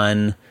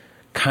Gibran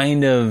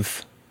kind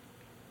of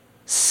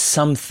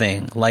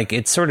something. Like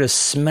it sort of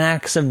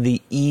smacks of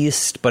the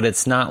East, but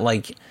it's not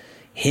like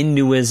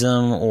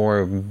Hinduism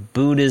or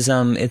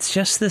Buddhism. It's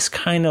just this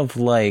kind of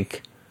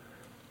like,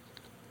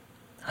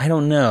 I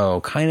don't know,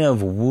 kind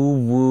of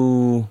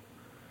woo-woo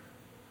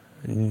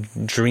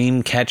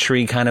dream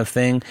catchery kind of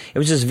thing. It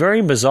was just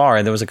very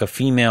bizarre. There was like a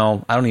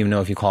female, I don't even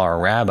know if you call her a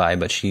rabbi,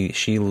 but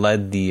she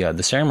led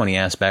the ceremony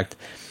aspect,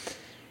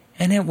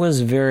 and it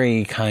was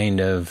very kind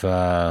of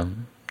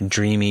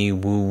dreamy,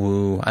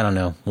 woo-woo, I don't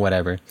know,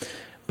 whatever.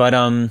 But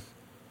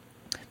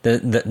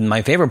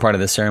my favorite part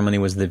of the ceremony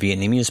was the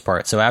Vietnamese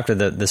part. So after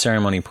the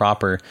ceremony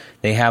proper,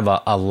 they have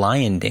a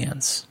lion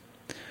dance.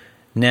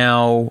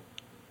 Now,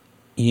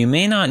 you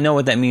may not know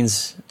what that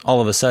means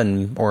all of a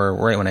sudden, or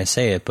right when I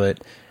say it,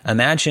 but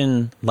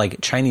imagine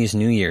like Chinese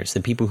New Year's,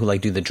 the people who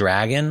like do the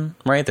dragon,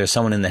 right? There's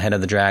someone in the head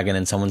of the dragon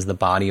and someone's the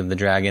body of the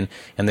dragon,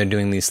 and they're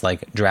doing these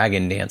like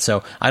dragon dance.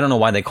 So I don't know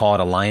why they call it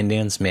a lion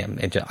dance.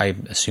 I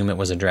assume it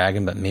was a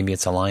dragon, but maybe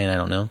it's a lion. I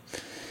don't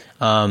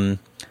know.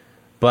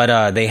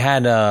 But they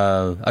had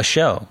a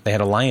show. They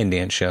had a lion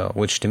dance show,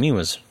 which to me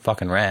was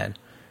fucking rad.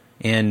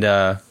 And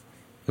it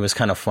was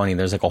kind of funny.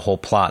 There's like a whole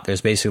plot.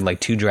 There's basically like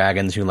two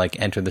dragons who like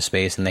enter the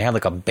space, and they have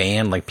like a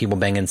band, like people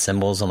banging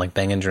cymbals and like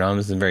banging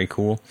drums. It's very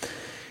cool.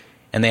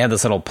 And they have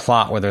this little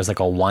plot where there's like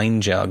a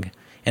wine jug,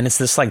 and it's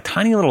this like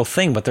tiny little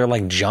thing, but they're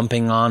like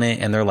jumping on it,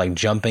 and they're like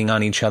jumping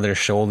on each other's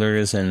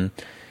shoulders, and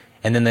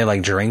then they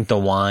like drink the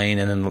wine,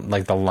 and then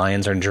like the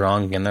lions are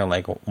drunk and they're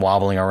like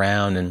wobbling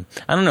around, and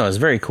I don't know, it's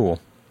very cool.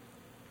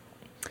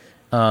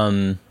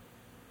 And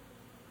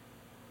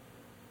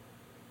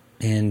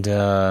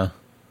where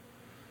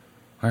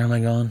am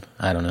I going?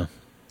 I don't know.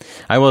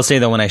 I will say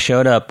though, when I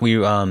showed up,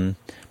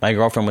 my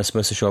girlfriend was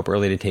supposed to show up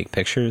early to take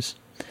pictures,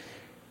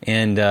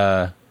 and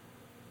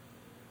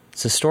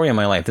it's a story of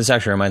my life. This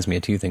actually reminds me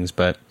of two things,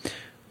 but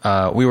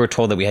we were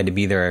told that we had to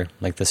be there,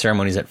 like the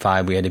ceremony's at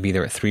 5, we had to be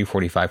there at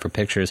 3:45 for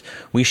pictures.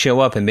 We show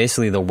up, and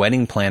basically the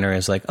wedding planner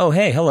is like, oh,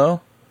 hey,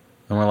 hello.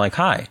 And we're like,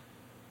 hi.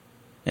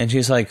 And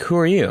she's like, who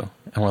are you?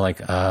 And we're like,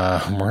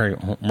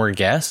 we're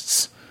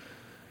guests.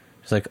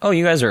 She's like, oh,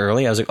 you guys are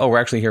early. I was like, oh,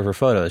 we're actually here for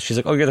photos. She's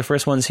like, oh, you're the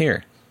first ones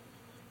here.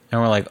 And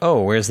we're like,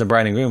 oh, where's the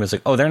bride and groom? It's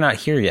like, oh, they're not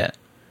here yet.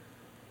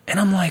 And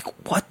I'm like,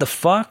 what the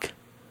fuck?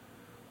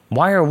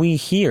 Why are we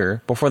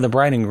here before the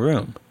bride and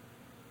groom?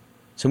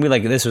 So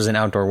this was an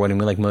outdoor wedding.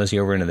 We mosey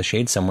over into the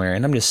shade somewhere,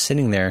 and I'm just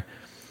sitting there.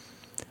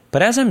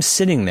 But as I'm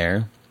sitting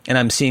there, and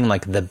I'm seeing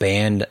like the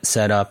band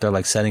set up, they're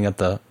like setting up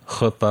the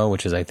chuppah,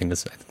 which is, I think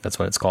that's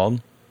what it's called.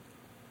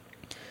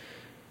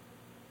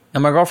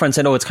 And my girlfriend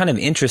said, oh, it's kind of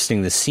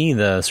interesting to see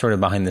the sort of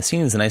behind the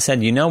scenes. And I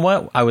said, you know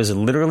what? I was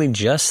literally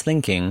just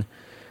thinking,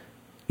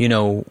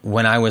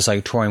 when I was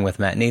like touring with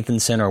Matt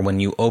Nathanson, or when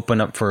you open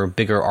up for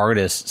bigger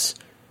artists,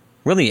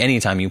 really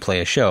anytime you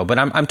play a show. But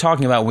I'm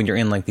talking about when you're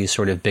in like these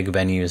sort of big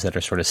venues that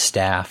are sort of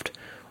staffed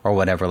or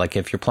whatever. Like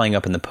if you're playing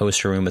up in the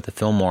poster room at the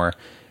Fillmore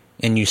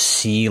and you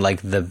see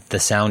like the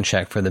sound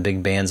check for the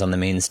big bands on the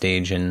main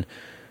stage, and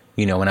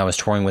when I was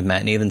touring with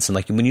Matt Nathanson,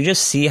 like when you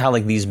just see how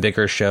like these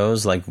bigger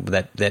shows like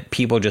that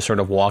people just sort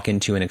of walk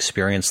into and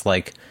experience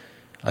like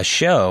a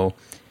show,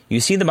 you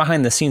see the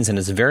behind the scenes, and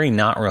it's very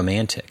not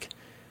romantic.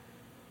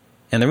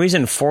 And the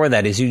reason for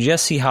that is you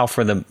just see how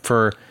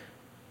for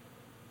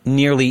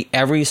nearly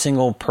every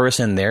single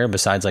person there,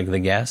 besides like the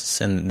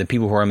guests and the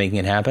people who are making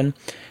it happen,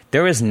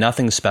 there is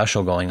nothing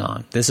special going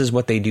on. This is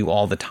what they do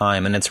all the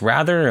time, and it's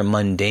rather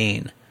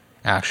mundane,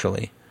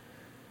 actually.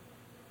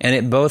 And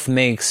it both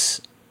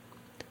makes...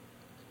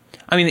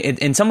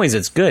 in some ways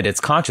it's good. It's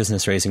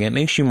consciousness raising. It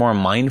makes you more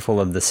mindful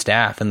of the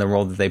staff and the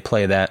role that they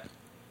play, that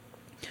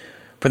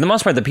for the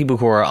most part, the people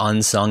who are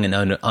unsung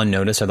and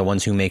unnoticed are the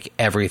ones who make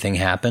everything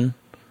happen.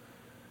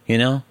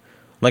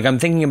 Like I'm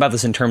thinking about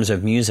this in terms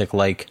of music,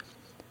 like,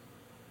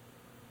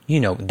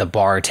 the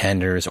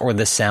bartenders or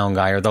the sound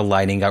guy or the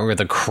lighting guy or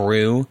the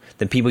crew,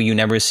 the people you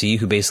never see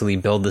who basically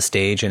build the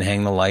stage and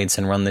hang the lights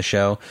and run the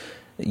show.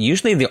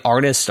 Usually the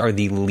artists are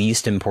the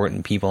least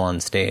important people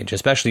on stage,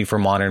 especially for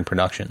modern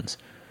productions.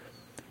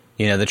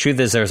 The truth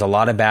is there's a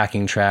lot of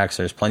backing tracks.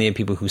 There's plenty of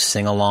people who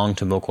sing along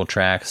to vocal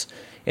tracks.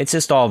 It's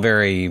just all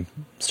very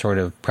sort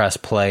of press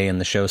play,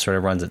 and the show sort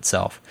of runs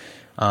itself.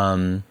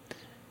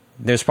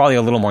 There's probably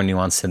a little more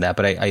nuance to that,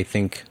 but I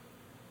think,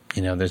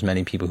 there's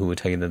many people who would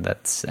tell you that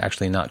that's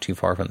actually not too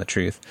far from the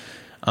truth.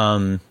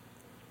 But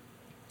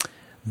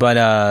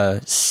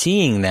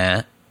seeing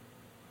that,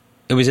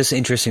 it was just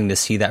interesting to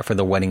see that for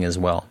the wedding as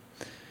well.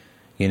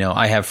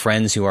 I have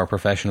friends who are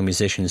professional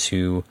musicians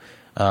who...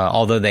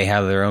 although they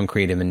have their own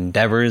creative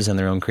endeavors and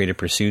their own creative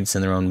pursuits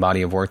and their own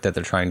body of work that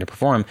they're trying to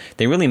perform,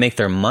 they really make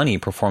their money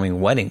performing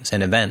weddings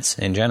and events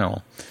in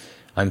general.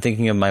 I'm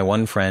thinking of my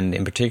one friend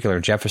in particular,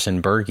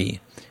 Jefferson Berge,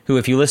 who,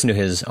 if you listen to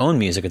his own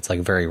music, it's like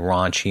very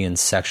raunchy and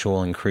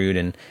sexual and crude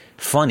and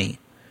funny.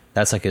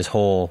 That's like his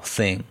whole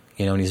thing,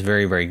 and he's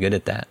very, very good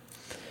at that.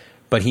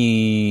 But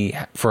he,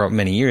 for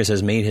many years,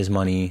 has made his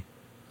money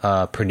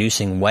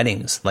producing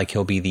weddings. Like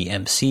he'll be the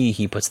MC,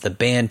 he puts the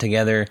band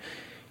together.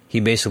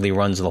 He basically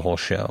runs the whole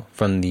show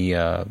from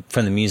the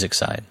music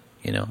side,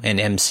 and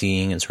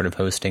emceeing and sort of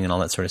hosting and all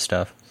that sort of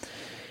stuff.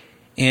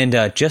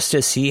 And just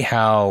to see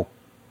how,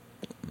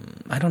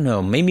 I don't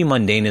know, maybe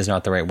mundane is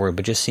not the right word,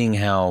 but just seeing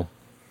how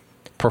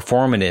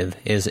performative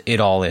it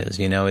all is,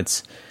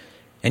 it's,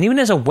 and even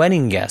as a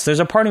wedding guest,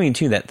 there's a part of me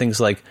too that thinks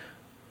like,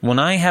 when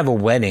I have a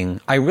wedding,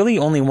 I really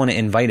only want to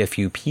invite a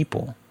few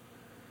people.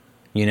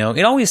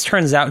 It always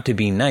turns out to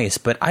be nice,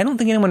 but I don't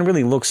think anyone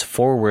really looks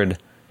forward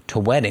to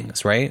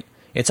weddings, right?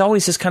 It's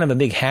always just kind of a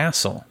big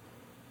hassle,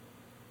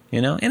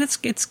 and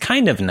it's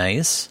kind of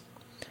nice,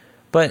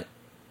 but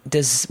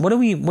what do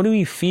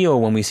we feel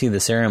when we see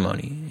the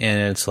ceremony?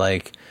 And it's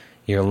like,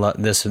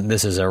 this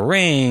is a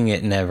ring,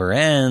 it never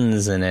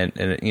ends, and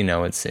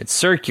it's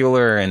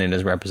circular, and it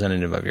is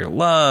representative of your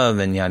love,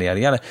 and yada yada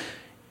yada.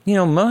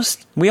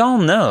 we all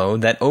know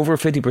that over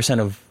 50%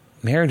 of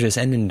marriages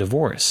end in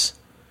divorce.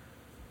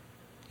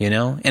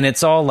 And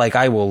it's all like,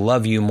 I will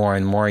love you more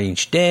and more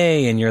each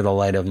day, and you're the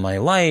light of my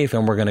life,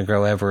 and we're going to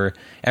grow ever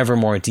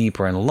more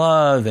deeper in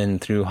love, and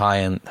through high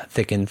and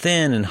thick and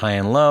thin, and high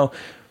and low.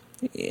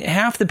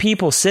 Half the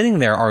people sitting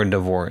there are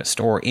divorced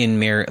or in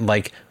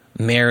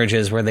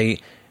marriages where they,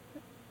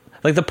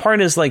 like, the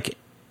part is like,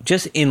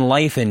 just in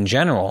life in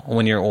general,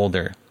 when you're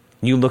older,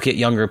 you look at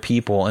younger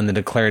people and the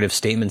declarative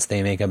statements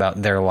they make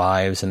about their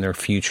lives and their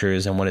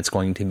futures and what it's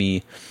going to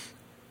be.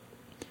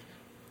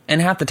 And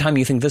half the time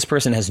you think this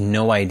person has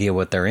no idea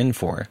what they're in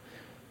for.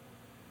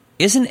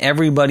 Isn't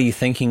everybody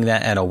thinking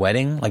that at a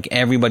wedding? Like,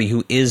 everybody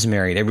who is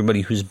married, everybody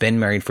who's been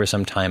married for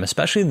some time,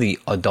 especially the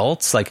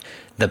adults, like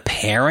the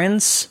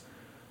parents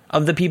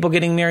of the people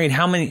getting married.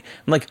 How many,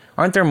 like,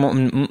 aren't there more,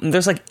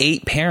 there's like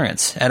 8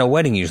 parents at a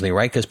wedding usually,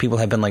 right? Because people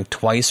have been like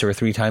twice or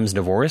 3 times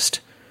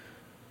divorced.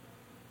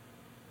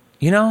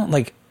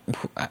 Like,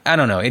 I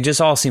don't know. It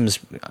just all seems,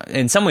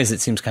 in some ways it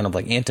seems kind of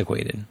like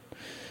antiquated.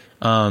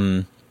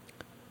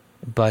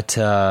 But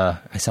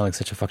I sound like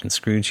such a fucking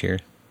Scrooge here.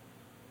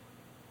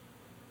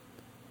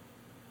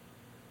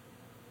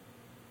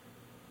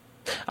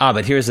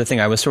 But here's the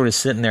thing. I was sort of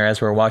sitting there as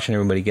we were watching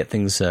everybody get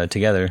things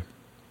together.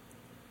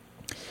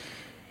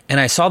 And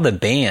I saw the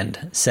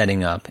band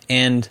setting up.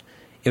 And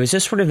it was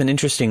just sort of an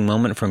interesting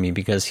moment for me,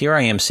 because here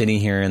I am sitting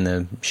here in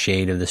the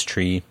shade of this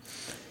tree.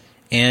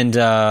 And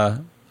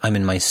I'm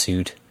in my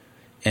suit.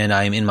 And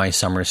I'm in my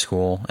summer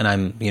school. And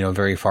I'm,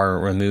 very far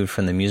removed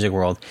from the music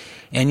world.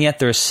 And yet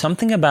there's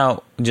something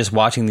about just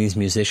watching these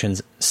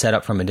musicians set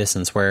up from a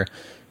distance where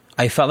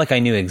I felt like I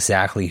knew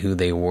exactly who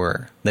they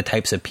were, the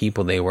types of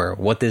people they were,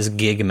 what this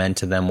gig meant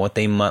to them, what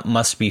they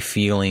must be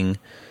feeling,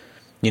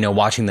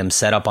 watching them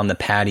set up on the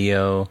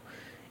patio,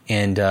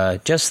 and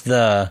just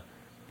the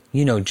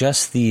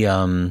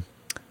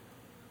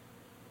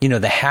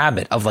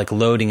habit of like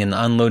loading and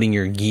unloading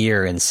your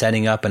gear and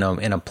setting up in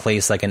a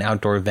place like an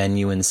outdoor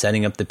venue and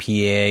setting up the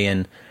PA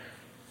and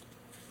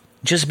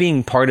just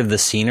being part of the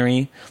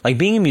scenery. Like,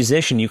 being a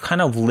musician, you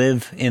kind of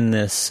live in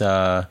this,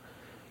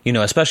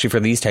 especially for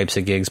these types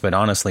of gigs, but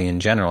honestly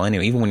in general,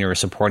 anyway, even when you're a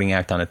supporting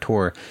act on a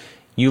tour,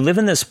 you live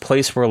in this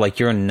place where like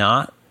you're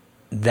not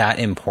that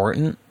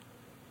important.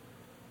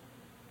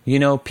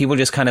 People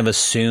just kind of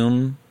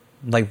assume,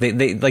 like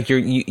they like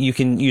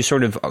you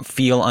sort of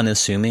feel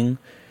unassuming.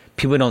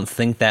 People don't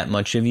think that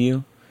much of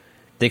you.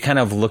 They kind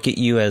of look at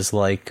you as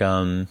like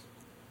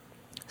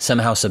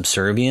somehow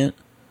subservient.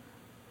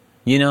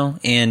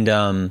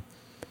 And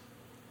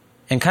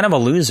kind of a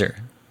loser,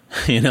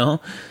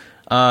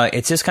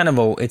 it's just kind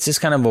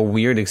of a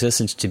weird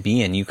existence to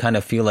be in. You kind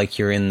of feel like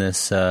you're in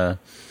this,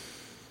 this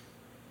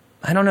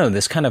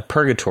kind of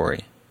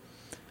purgatory,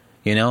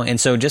 and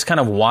so just kind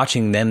of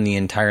watching them the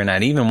entire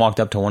night. I even walked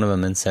up to one of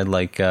them and said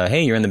like,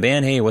 hey, you're in the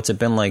band. Hey, what's it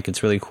been like?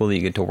 It's really cool that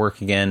you get to work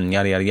again, and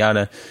yada, yada,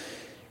 yada.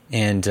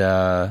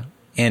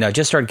 And I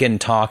just started getting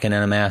talking,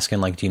 and I'm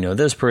asking, like, do you know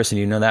this person? Do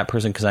you know that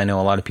person? Because I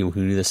know a lot of people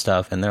who do this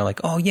stuff. And they're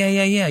like, oh, yeah,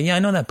 I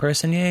know that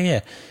person.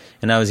 Yeah.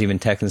 And I was even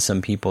texting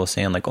some people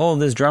saying, like, oh,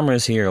 this drummer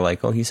is here.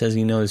 Like, oh, he says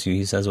he knows you.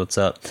 He says what's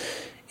up.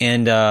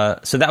 And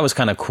so that was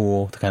kind of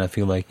cool to kind of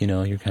feel like,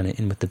 you're kind of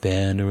in with the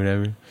band or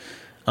whatever.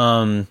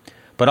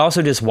 But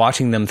also just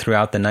watching them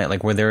throughout the night,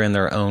 like, where they're in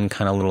their own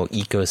kind of little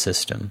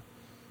ecosystem.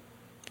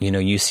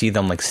 You see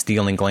them like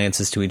stealing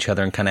glances to each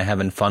other and kind of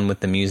having fun with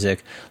the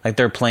music. Like,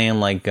 they're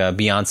playing like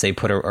Beyonce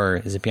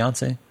is it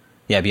Beyonce?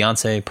 Yeah,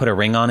 Beyonce Put a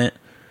Ring on It.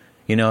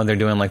 They're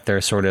doing like their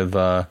sort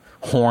of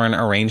horn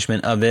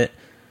arrangement of it,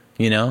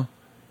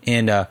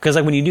 And because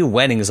like when you do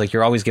weddings, like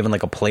you're always given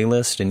like a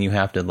playlist, and you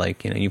have to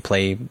like, you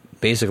play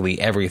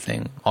basically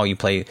everything. All you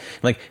play,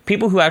 like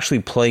people who actually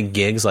play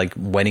gigs, like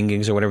wedding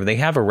gigs or whatever, they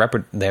have a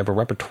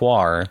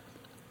repertoire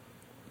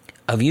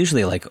of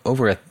usually like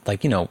over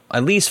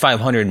at least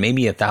 500,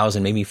 maybe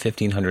 1,000, maybe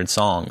 1,500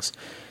 songs,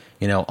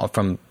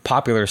 from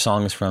popular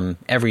songs from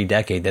every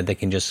decade that they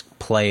can just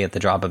play at the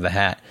drop of a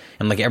hat.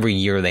 And like every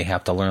year they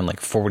have to learn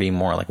like 40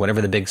 more, like whatever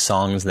the big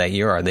songs that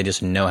year are, they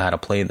just know how to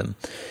play them.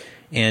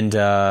 And,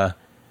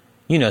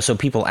 so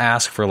people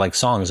ask for like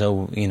songs,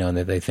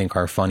 that they think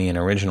are funny and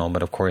original,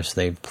 but of course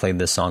they played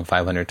this song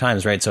 500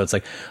 times, right? So it's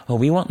like, oh,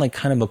 we want like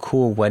kind of a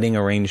cool wedding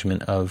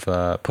arrangement of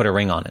Put a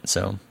Ring on It.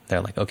 So they're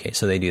like, okay,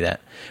 so they do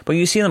that. But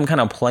you see them kind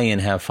of play and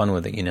have fun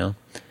with it,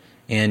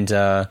 and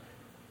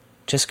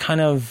just kind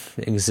of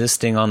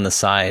existing on the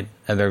side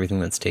of everything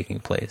that's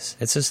taking place.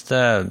 It's just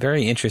a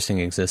very interesting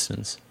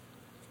existence.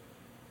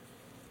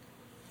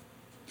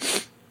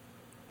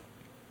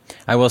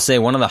 I will say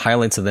one of the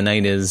highlights of the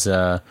night is,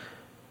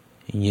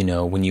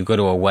 when you go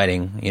to a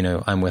wedding,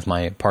 I'm with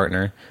my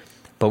partner,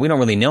 but we don't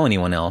really know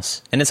anyone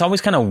else. And it's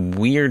always kind of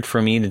weird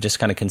for me to just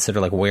kind of consider,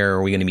 like, where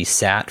are we going to be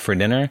sat for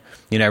dinner?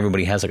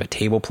 Everybody has like a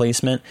table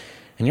placement,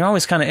 and you're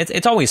always kind of,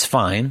 it's always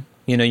fine.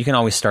 You can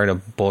always start a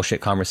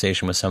bullshit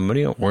conversation with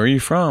somebody. Where are you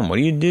from? What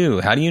do you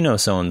do? How do you know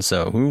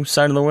so-and-so? Whose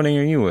side of the wedding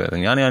are you with?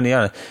 And yada, yada,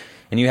 yada.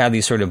 And you have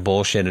these sort of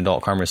bullshit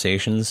adult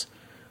conversations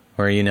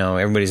where,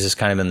 everybody's just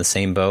kind of in the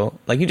same boat.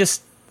 Like, you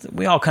just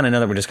we all kind of know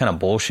that we're just kind of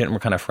bullshit and we're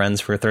kind of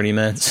friends for 30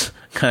 minutes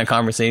kind of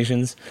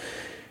conversations.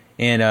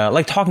 And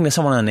like talking to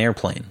someone on an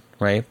airplane,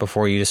 right?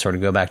 Before you just sort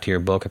of go back to your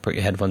book or put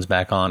your headphones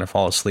back on or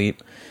fall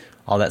asleep.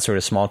 All that sort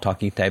of small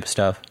talky type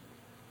stuff.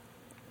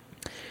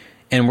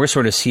 And we're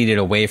sort of seated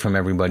away from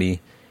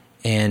everybody.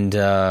 And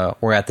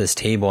we're at this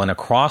table. And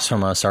across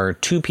from us are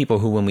two people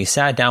who, when we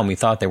sat down, we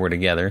thought they were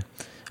together.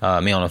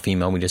 Male and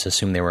female. We just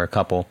assumed they were a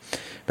couple.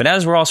 But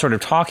as we're all sort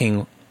of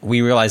talking,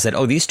 we realized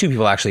that, these two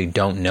people actually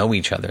don't know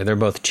each other. They're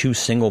both two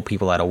single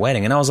people at a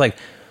wedding. And I was like,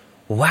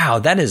 wow,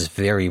 that is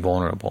very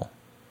vulnerable.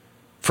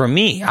 For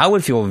me, I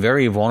would feel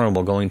very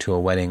vulnerable going to a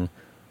wedding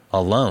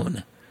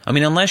alone. I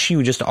mean, unless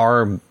you just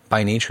are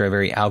by nature a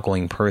very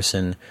outgoing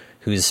person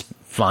who's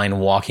fine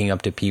walking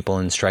up to people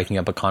and striking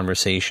up a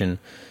conversation,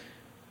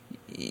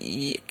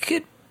 you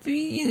could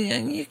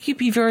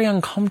be very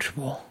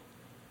uncomfortable,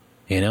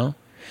 you know?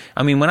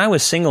 I mean, when I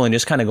was single and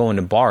just kind of going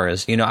to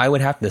bars, I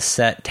would have to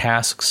set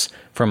tasks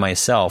for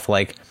myself.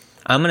 Like,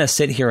 I'm going to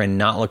sit here and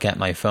not look at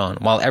my phone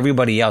while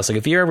everybody else, like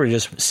if you're ever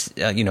just,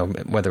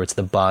 whether it's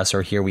the bus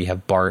or here we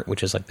have BART,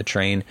 which is like the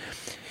train.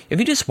 If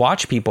you just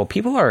watch people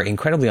are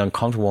incredibly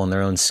uncomfortable in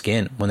their own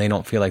skin when they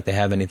don't feel like they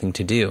have anything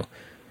to do.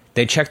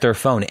 They check their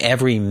phone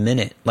every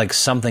minute like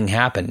something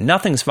happened.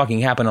 Nothing's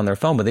fucking happened on their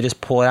phone, but they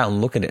just pull it out and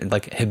look at it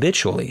like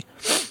habitually.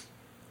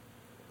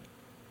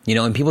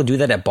 And people do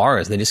that at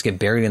bars. They just get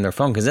buried in their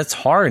phone because it's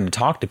hard to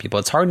talk to people.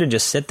 It's hard to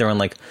just sit there and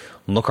like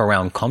look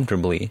around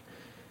comfortably.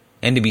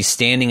 And to be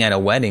standing at a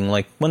wedding,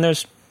 like when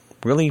there's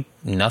really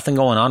nothing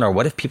going on, or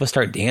what if people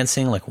start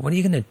dancing? Like, what are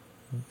you going to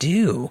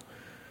do?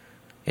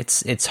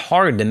 It's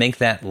hard to make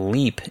that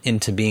leap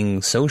into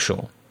being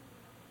social,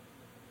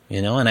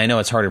 and I know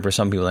it's harder for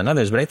some people than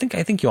others, but I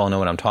think you all know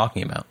what I'm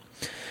talking about.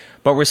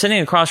 But we're sitting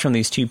across from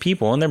these two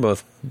people, and they're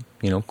both,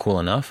 cool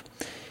enough.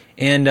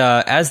 And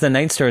as the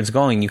night starts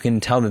going, you can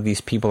tell that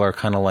these people are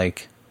kind of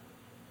like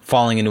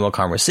falling into a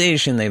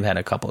conversation. They've had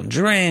a couple of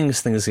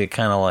drinks. Things get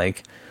kind of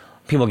like,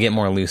 people get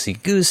more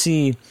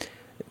loosey-goosey.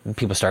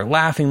 People start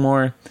laughing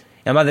more.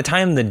 And by the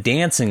time the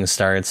dancing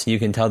starts, you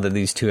can tell that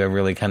these two have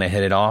really kind of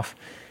hit it off.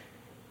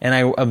 And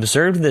I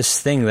observed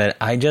this thing that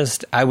I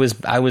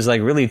was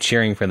like really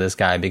cheering for this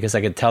guy because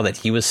I could tell that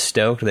he was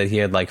stoked that he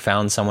had like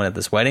found someone at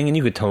this wedding, and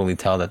you could totally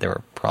tell that they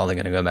were probably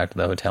going to go back to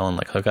the hotel and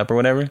like hook up or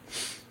whatever.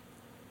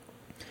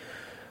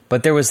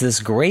 But there was this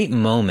great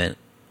moment,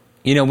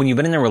 when you've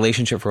been in a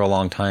relationship for a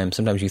long time,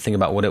 sometimes you think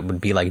about what it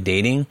would be like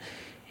dating,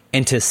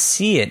 and to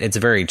see it, it's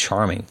very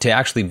charming. To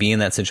actually be in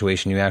that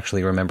situation, you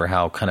actually remember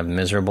how kind of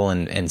miserable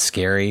and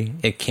scary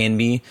it can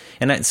be.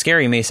 And that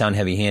scary may sound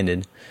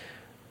heavy-handed,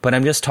 but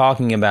I'm just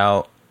talking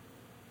about,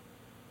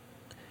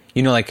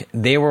 like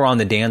they were on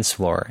the dance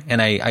floor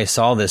and I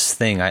saw this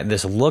thing,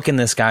 this look in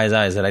this guy's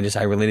eyes that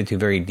I related to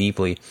very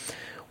deeply,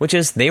 which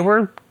is they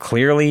were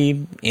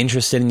clearly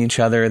interested in each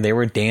other. They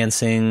were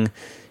dancing.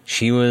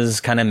 She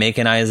was kind of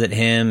making eyes at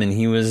him and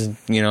he was,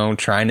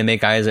 trying to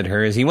make eyes at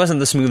hers. He wasn't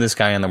the smoothest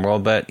guy in the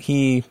world, but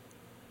he,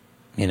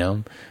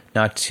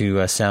 not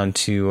to sound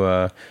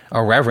too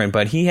irreverent,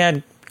 but he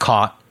had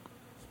caught,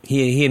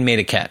 he had made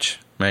a catch,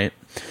 right?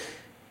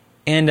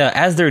 And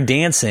as they're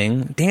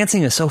dancing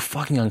is so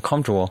fucking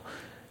uncomfortable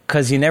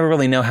because you never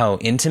really know how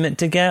intimate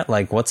to get,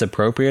 like what's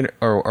appropriate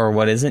or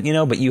what isn't,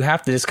 but you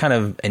have to just kind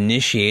of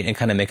initiate and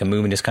kind of make a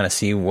move and just kind of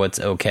see what's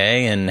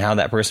okay and how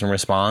that person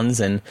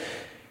responds. And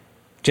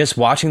just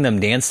watching them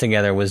dance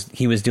together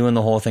he was doing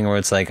the whole thing where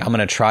it's like, I'm going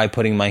to try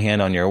putting my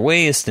hand on your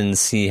waist and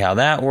see how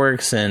that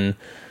works. And,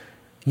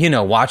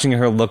 watching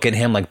her look at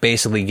him, like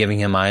basically giving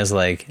him eyes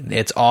like,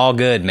 it's all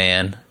good,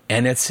 man.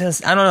 And it's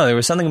just, I don't know, there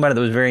was something about it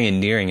that was very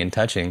endearing and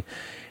touching.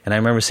 And I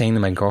remember saying to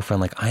my girlfriend,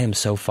 like, I am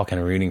so fucking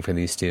rooting for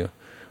these two.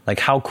 Like,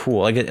 how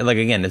cool. Like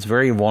again, it's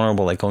very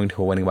vulnerable, like going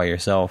to a wedding by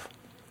yourself.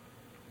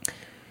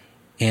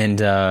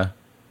 And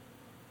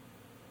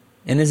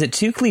is it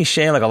too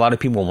cliche? Like, a lot of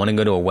people want to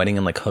go to a wedding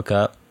and, like, hook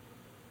up.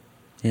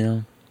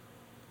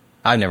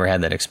 I've never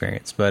had that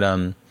experience. But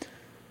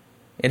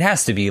it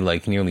has to be,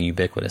 like, nearly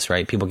ubiquitous,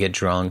 right? People get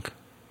drunk.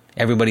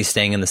 Everybody's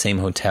staying in the same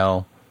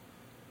hotel.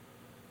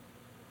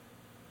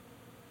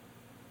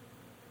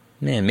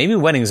 Man, maybe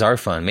weddings are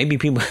fun. Maybe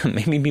people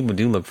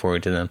do look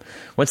forward to them.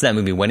 What's that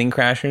movie, Wedding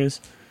Crashers?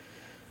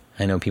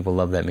 I know people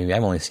love that movie.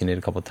 I've only seen it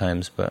a couple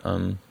times, but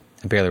I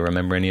barely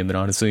remember any of it,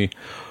 honestly.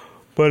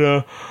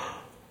 But,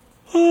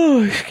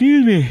 oh,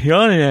 excuse me,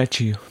 yawning at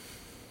you.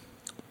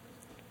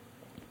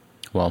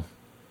 Well,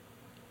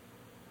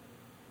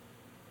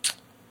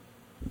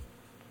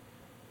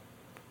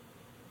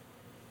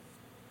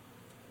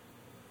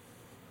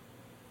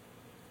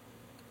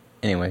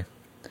 anyway,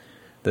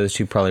 those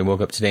two probably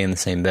woke up today in the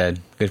same bed.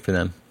 Good for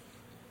them.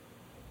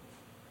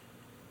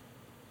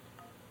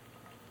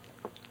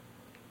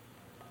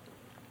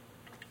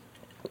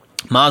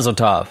 Mazel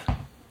tov.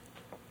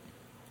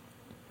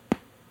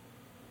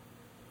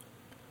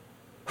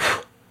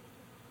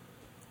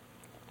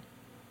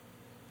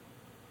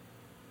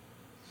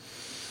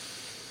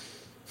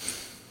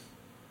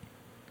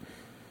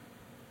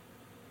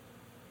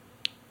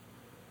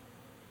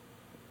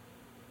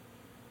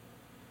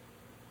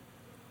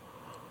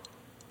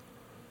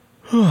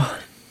 I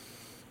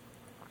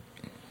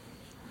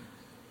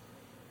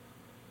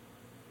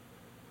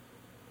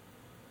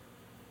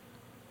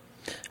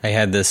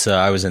had this,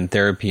 I was in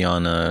therapy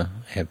I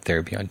have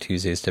therapy on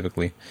Tuesdays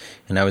typically,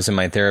 and I was in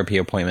my therapy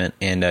appointment,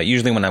 and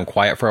usually when I'm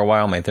quiet for a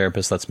while, my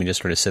therapist lets me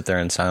just sort of sit there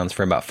in silence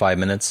for about 5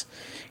 minutes,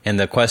 and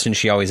the question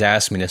she always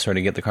asks me to sort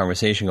of get the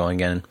conversation going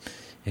again,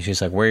 is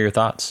she's like, where are your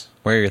thoughts?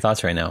 Where are your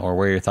thoughts right now? Or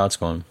where are your thoughts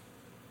going?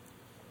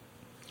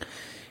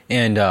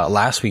 And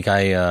last week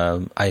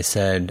I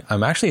said,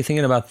 I'm actually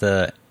thinking about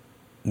there's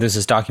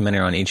this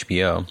documentary on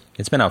HBO.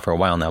 It's been out for a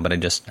while now, but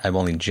I've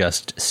only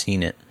just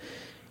seen it.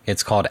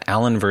 It's called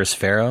Allen vs.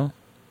 Farrow,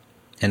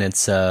 and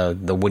it's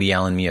the Woody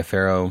Allen, Mia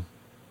Farrow,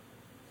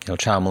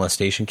 child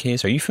molestation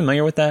case. Are you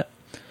familiar with that?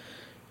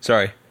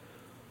 Sorry.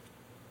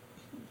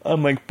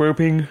 I'm like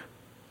burping,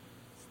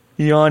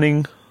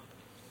 yawning,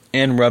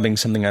 and rubbing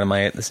something out of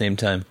my eye at the same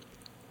time.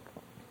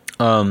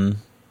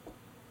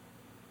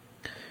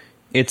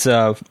 It's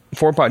a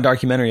 4-part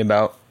documentary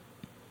about,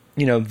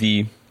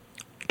 the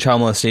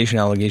child molestation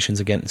allegations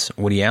against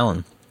Woody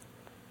Allen.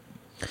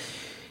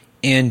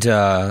 And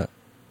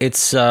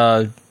it's,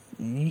 not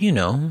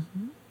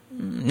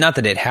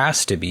that it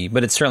has to be,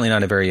 but it's certainly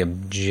not a very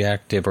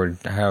objective, or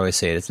how do I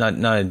say it? It's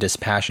not a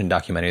dispassionate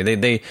documentary.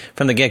 They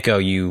from the get-go,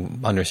 you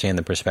understand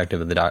the perspective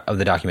of the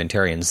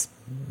documentarians.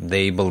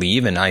 They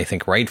believe, and I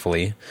think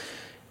rightfully,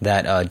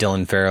 that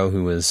Dylan Farrow,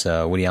 who was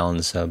Woody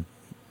Allen's,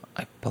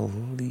 I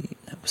believe,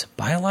 it was a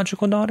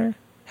biological daughter?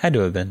 Had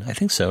to have been. I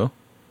think so.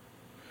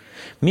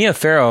 Mia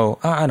Farrow,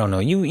 I don't know.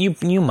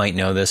 You might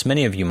know this.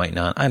 Many of you might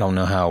not. I don't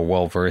know how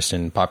well versed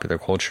in popular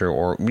culture,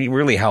 or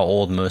really how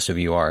old most of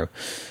you are.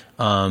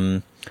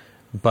 But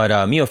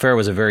Mia Farrow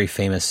was a very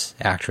famous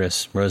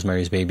actress,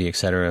 Rosemary's Baby,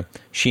 etc.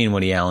 She and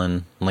Woody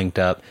Allen linked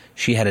up.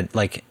 She had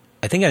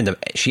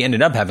she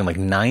ended up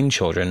having 9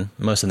 children,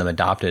 most of them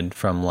adopted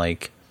from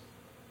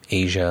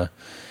Asia,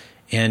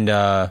 and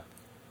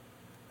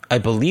I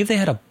believe they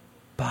had a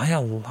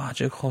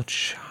biological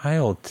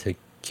child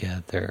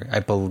together. I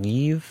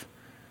believe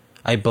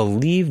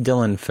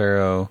Dylan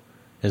Farrow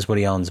is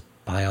Woody Allen's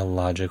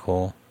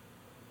biological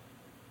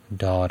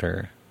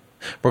daughter.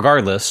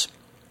 Regardless,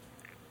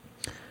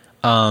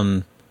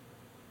 the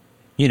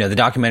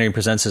documentary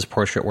presents this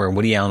portrait where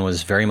Woody Allen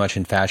was very much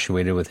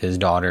infatuated with his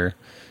daughter,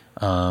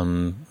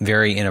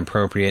 very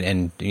inappropriate,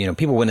 and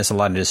people witnessed a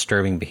lot of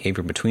disturbing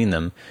behavior between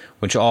them,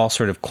 which all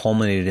sort of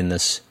culminated in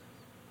this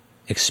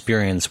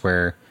experience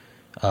where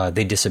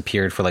they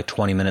disappeared for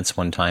 20 minutes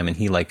one time, and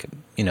he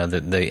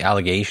the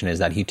allegation is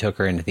that he took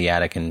her into the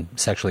attic and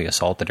sexually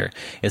assaulted her.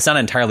 It's not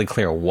entirely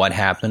clear what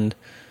happened.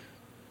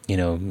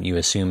 You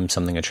assume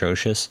something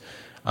atrocious.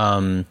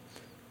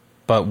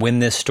 But when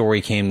this story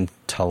came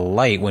to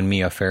light, when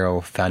Mia Farrow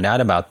found out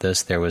about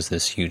this, there was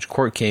this huge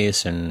court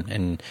case,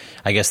 and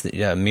I guess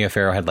Mia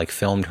Farrow had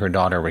filmed her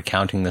daughter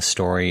recounting the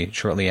story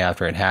shortly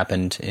after it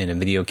happened in a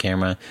video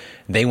camera.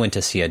 They went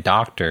to see a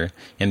doctor,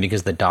 and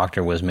because the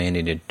doctor was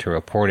mandated to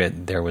report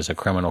it, there was a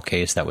criminal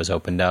case that was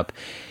opened up.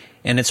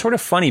 And it's sort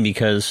of funny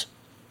because,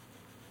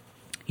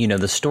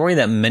 the story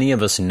that many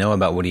of us know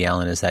about Woody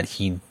Allen is that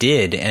he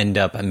did end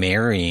up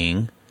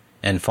marrying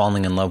and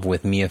falling in love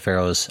with Mia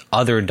Farrow's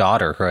other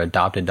daughter, her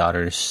adopted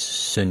daughter,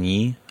 Sun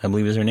Yi, I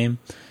believe is her name.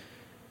 I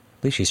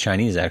believe she's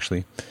Chinese,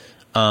 actually.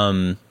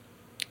 Who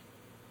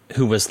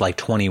was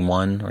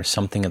 21 or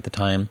something at the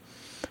time.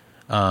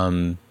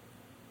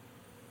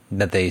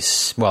 That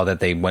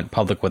they went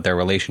public with their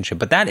relationship.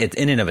 But that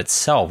in and of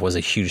itself was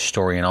a huge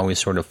story and always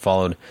sort of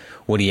followed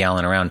Woody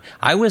Allen around.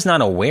 I was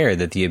not aware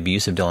that the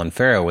abuse of Dylan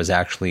Farrow was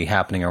actually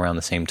happening around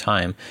the same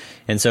time.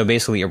 And so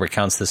basically it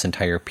recounts this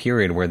entire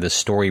period where the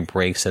story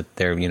breaks that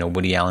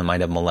Woody Allen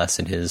might have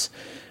molested his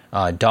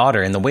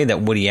daughter. And the way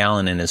that Woody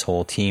Allen and his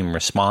whole team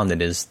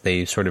responded is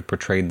they sort of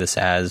portrayed this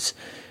as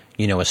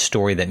a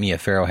story that Mia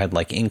Farrow had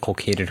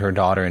inculcated her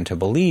daughter into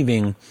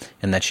believing,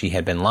 and that she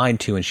had been lied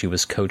to, and she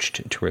was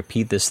coached to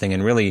repeat this thing.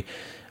 And really,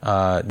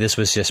 this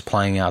was just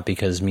playing out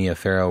because Mia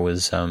Farrow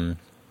was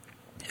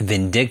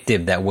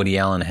vindictive that Woody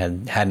Allen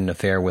had an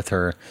affair with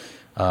her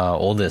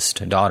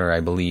oldest daughter, I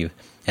believe,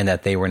 and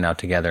that they were now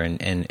together.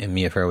 And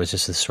Mia Farrow was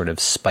just this sort of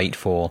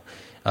spiteful,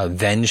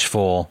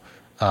 vengeful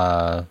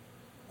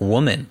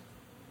woman,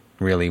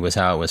 really, was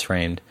how it was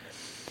framed.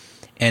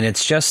 And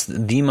it's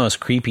just the most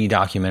creepy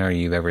documentary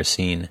you've ever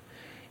seen.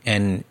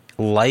 And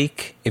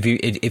if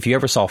you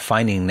ever saw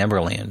Finding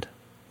Neverland,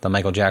 the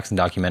Michael Jackson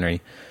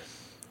documentary,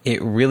 it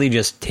really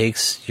just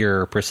takes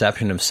your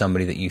perception of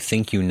somebody that you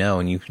think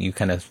and you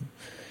kind of,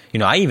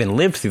 I even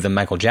lived through the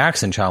Michael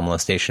Jackson child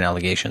molestation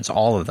allegations,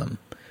 all of them.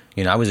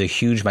 I was a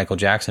huge Michael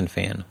Jackson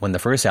fan when the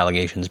first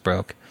allegations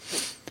broke.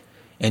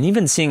 And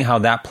even seeing how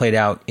that played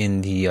out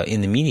in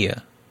the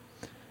media.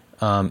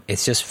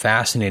 It's just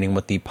fascinating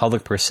what the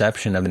public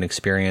perception of an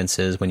experience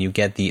is when you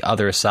get the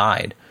other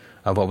side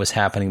of what was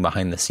happening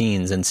behind the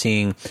scenes, and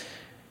seeing,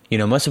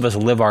 most of us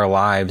live our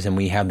lives and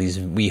we have these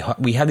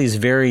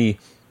very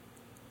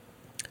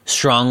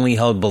strongly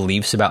held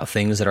beliefs about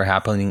things that are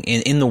happening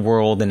in the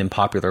world and in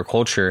popular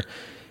culture,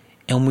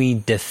 and we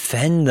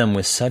defend them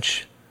with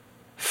such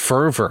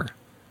fervor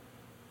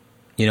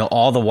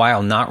all the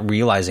while not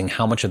realizing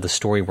how much of the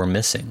story we're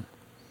missing.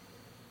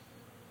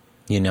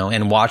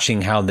 And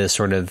watching how this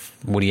sort of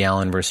Woody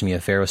Allen versus Mia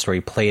Farrow story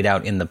played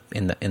out in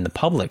the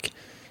public,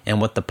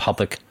 and what the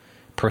public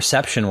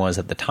perception was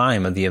at the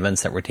time of the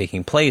events that were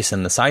taking place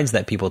and the sides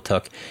that people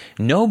took.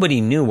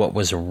 Nobody knew what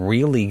was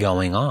really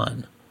going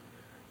on.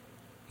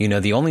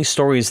 The only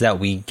stories that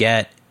we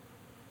get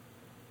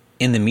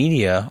in the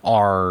media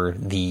are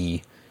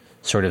the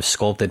sort of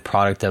sculpted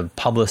product of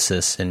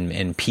publicists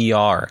and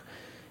PR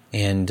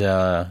and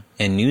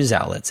news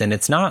outlets, and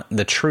it's not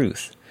the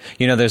truth.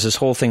 There's this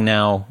whole thing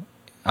now.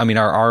 I mean,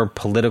 our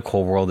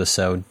political world is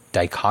so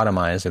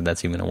dichotomized, if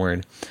that's even a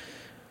word.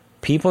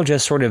 People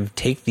just sort of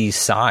take these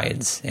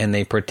sides and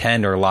they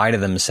pretend or lie to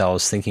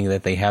themselves thinking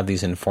that they have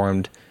these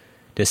informed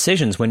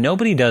decisions when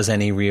nobody does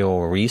any real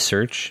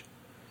research.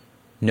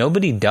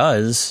 Nobody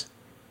does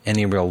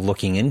any real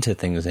looking into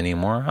things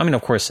anymore. I mean,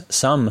 of course,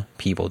 some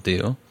people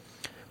do,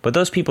 but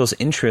those people's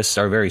interests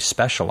are very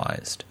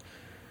specialized.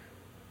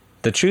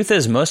 The truth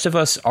is, most of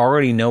us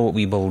already know what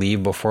we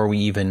believe before we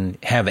even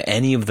have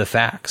any of the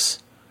facts.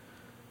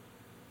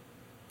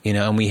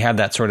 And we have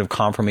that sort of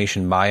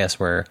confirmation bias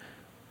where,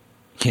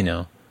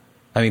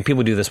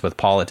 people do this with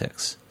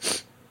politics.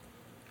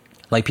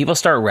 Like, people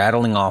start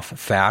rattling off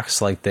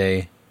facts like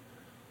they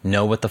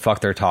know what the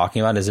fuck they're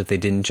talking about, as if they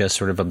didn't just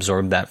sort of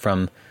absorb that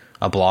from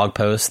a blog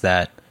post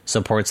that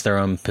supports their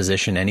own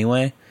position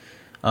anyway.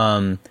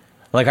 I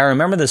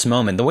remember this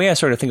moment. The way I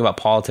sort of think about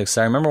politics,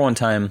 I remember one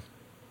time,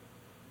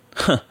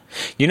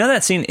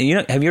 that scene,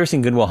 have you ever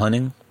seen Good Will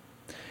Hunting?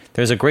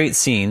 There's a great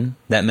scene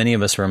that many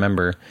of us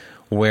remember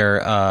where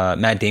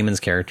Matt Damon's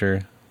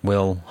character,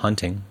 Will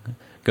Hunting,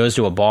 goes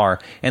to a bar,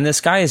 and this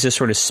guy is just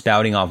sort of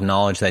spouting off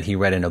knowledge that he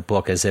read in a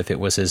book as if it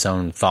was his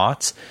own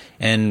thoughts.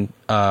 And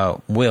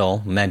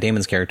Will, Matt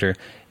Damon's character,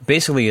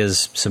 basically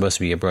is supposed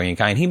to be a brilliant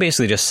guy, and he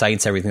basically just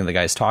cites everything the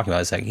guy's talking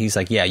about. He's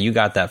like, yeah, you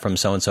got that from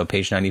so-and-so,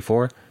 page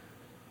 94?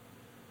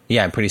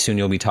 Yeah, and pretty soon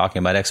you'll be talking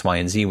about X, Y,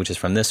 and Z, which is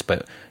from this,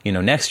 but,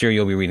 next year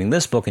you'll be reading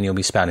this book and you'll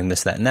be spouting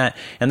this, that, and that.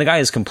 And the guy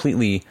is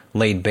completely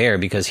laid bare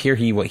because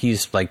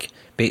he's like,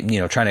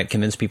 trying to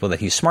convince people that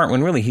he's smart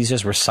when really he's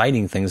just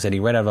reciting things that he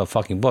read out of a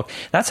fucking book.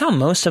 That's how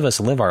most of us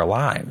live our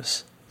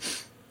lives.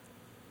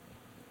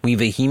 We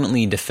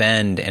vehemently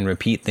defend and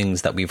repeat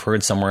things that we've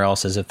heard somewhere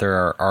else as if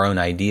they're our own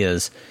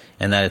ideas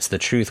and that it's the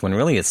truth, when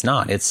really it's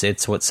not.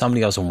 It's what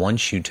somebody else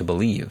wants you to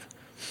believe.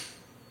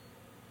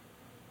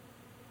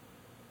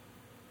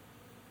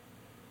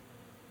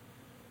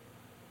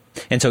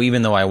 And so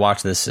even though I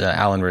watched this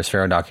Allen vs.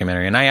 Farrow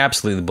documentary, and I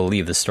absolutely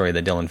believe the story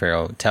that Dylan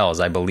Farrow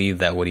tells, I believe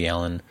that Woody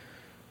Allen,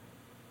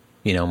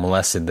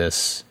 molested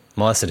his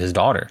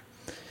daughter.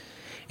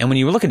 And when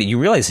you look at it, you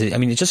realize,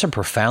 it's just a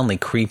profoundly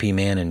creepy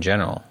man in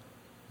general.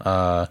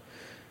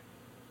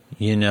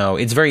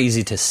 It's very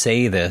easy to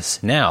say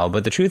this now,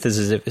 but the truth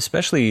is if,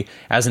 especially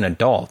as an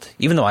adult,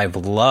 even though I've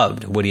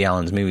loved Woody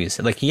Allen's movies,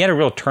 like he had a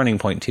real turning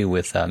point too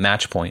with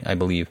Match Point, I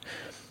believe,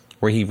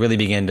 where he really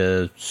began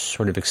to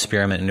sort of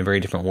experiment in a very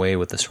different way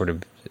with this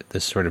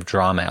sort of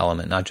drama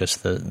element, not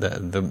just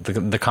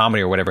the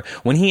comedy or whatever.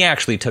 When he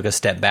actually took a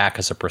step back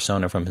as a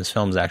persona from his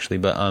films, actually,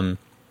 being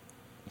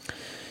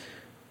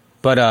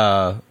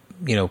a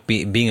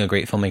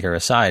great filmmaker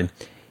aside,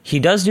 he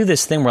does do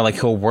this thing where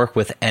like he'll work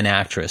with an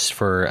actress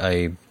for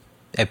a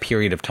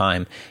period of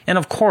time, and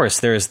of course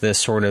there's this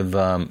sort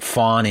of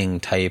fawning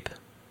type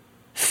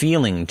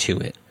feeling to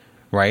it.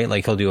 Right?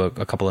 Like he'll do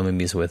a couple of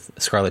movies with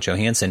Scarlett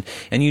Johansson,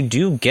 and you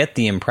do get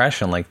the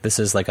impression like this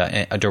is like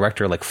a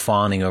director like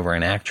fawning over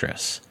an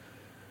actress.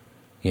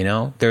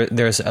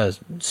 There's a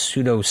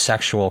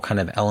pseudo-sexual kind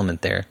of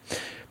element there.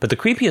 But the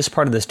creepiest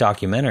part of this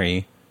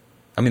documentary,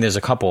 there's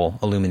a couple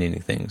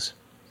illuminating things.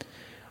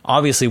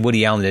 Obviously,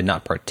 Woody Allen did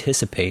not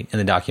participate in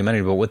the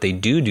documentary, but what they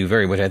do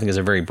which I think is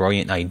a very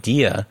brilliant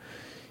idea,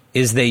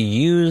 is they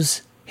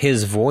use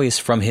his voice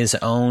from his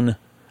own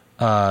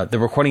the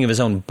recording of his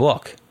own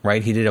book,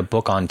 right? He did a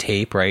book on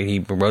tape, right? He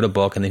wrote a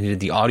book and then he did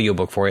the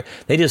audiobook for it.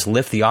 They just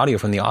lift the audio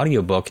from the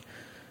audiobook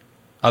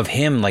of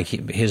him, like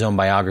his own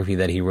biography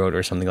that he wrote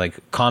or something, like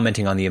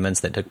commenting on the events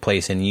that took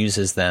place, and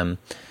uses them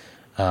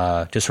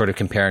to sort of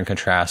compare and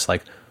contrast,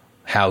 like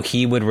how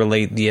he would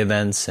relate the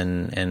events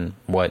and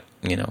what,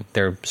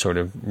 they're sort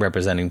of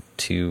representing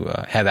to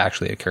have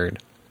actually occurred.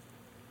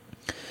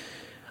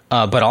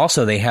 But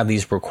also they have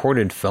these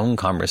recorded phone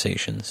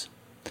conversations.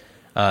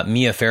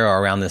 Mia Farrow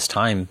around this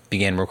time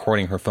began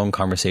recording her phone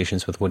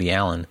conversations with Woody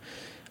Allen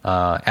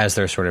as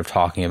they're sort of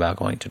talking about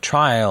going to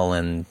trial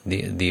and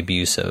the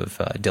abuse of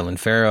Dylan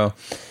Farrow.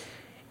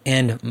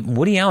 And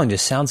Woody Allen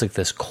just sounds like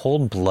this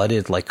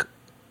cold-blooded, like,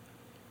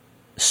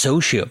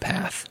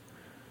 sociopath.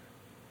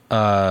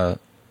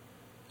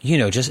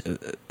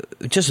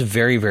 Just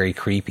very, very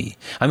creepy.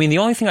 The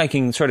only thing I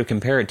can sort of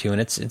compare it to, and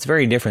it's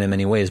very different in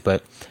many ways,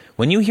 but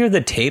when you hear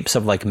the tapes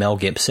of, like, Mel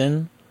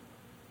Gibson,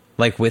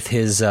 like with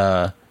his...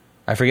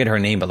 I forget her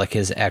name, but like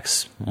his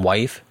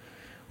ex-wife,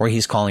 where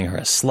he's calling her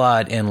a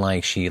slut and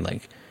like she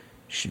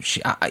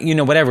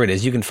whatever it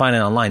is, you can find it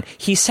online.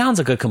 He sounds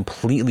like a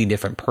completely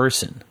different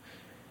person.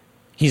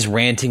 he's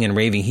ranting and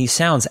raving. He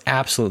sounds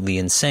absolutely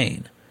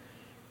insane.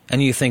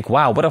 And you think,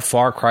 wow, what a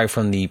far cry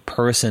from the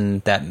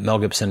person that Mel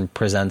Gibson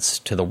presents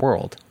to the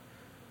world.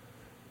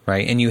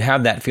 Right? And you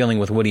have that feeling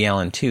with Woody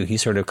Allen too. He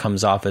sort of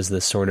comes off as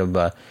this sort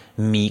of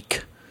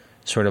meek,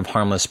 sort of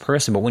harmless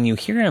person. But when you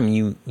hear him,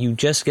 you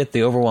just get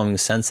the overwhelming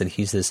sense that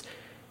he's this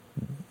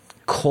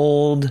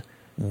cold,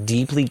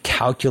 deeply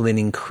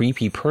calculating,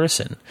 creepy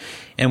person.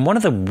 And one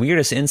of the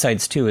weirdest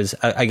insights too is,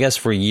 I guess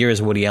for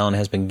years, Woody Allen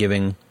has been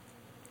giving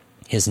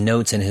his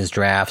notes and his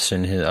drafts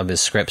and of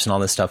his scripts and all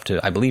this stuff to,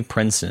 I believe,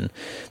 Princeton.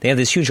 They have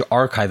this huge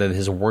archive of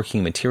his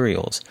working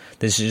materials.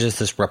 This is just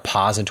this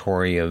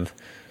repository of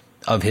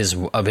his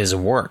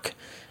work.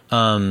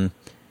 The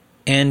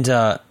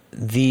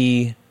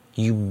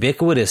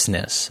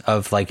ubiquitousness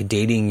of like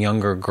dating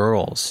younger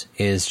girls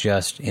is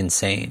just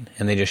insane.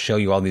 And they just show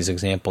you all these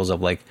examples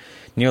of like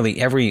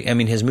nearly every, I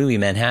mean, his movie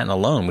Manhattan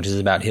Alone, which is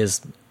about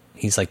he's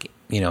like,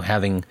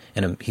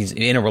 he's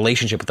in a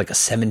relationship with like a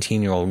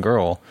 17-year-old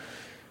girl.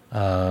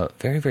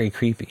 Very, very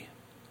creepy.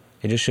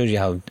 It just shows you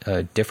how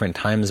different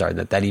times are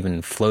that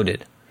even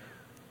floated.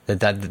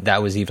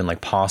 That was even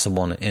like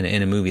possible in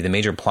a movie. The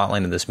major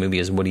plotline of this movie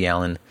is Woody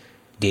Allen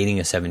dating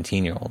a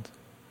 17-year-old.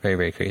 Very,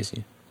 very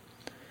crazy.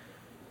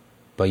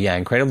 But yeah,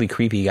 incredibly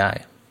creepy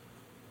guy.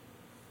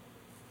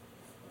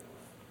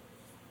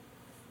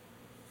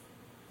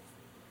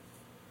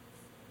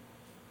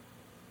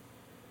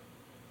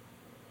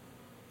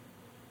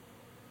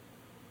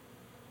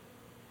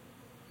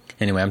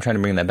 Anyway, I'm trying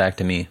to bring that back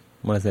to me.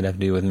 What does that have to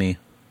do with me?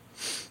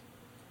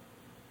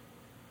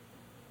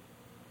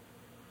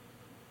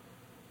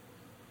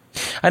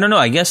 I don't know.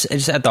 I guess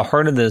it's at the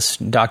heart of this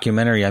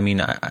documentary. I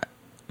mean,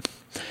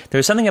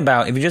 there's something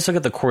about, if you just look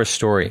at the core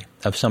story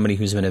of somebody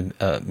who's been,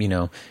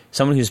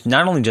 someone who's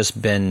not only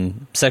just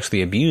been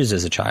sexually abused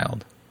as a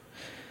child,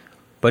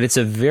 but it's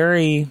a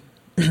very,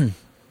 let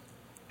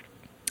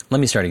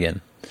me start again.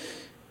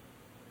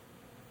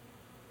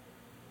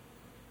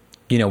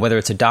 Whether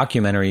it's a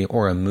documentary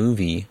or a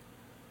movie,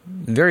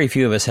 very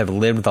few of us have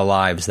lived the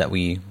lives that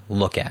we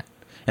look at.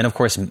 And of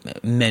course,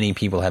 many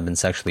people have been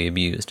sexually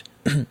abused.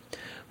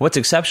 What's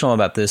exceptional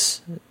about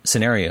this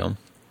scenario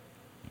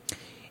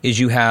is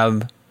you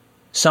have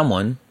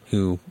someone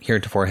who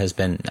heretofore has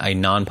been a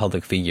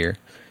non-public figure,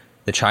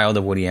 the child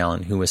of Woody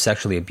Allen, who was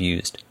sexually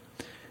abused,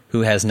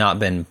 who has not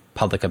been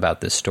public about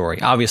this story.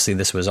 Obviously,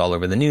 this was all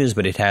over the news,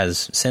 but it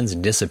has since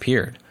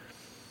disappeared.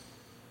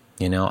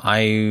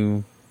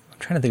 I'm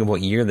trying to think of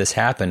what year this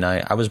happened.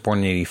 I was born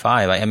in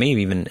 85. I may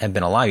even have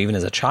been alive even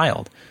as a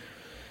child.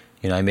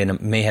 I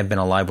may have been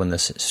alive when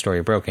this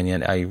story broke, and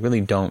yet I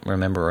really don't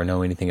remember or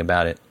know anything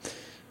about it.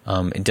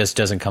 It just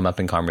doesn't come up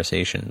in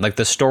conversation. Like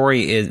the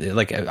story is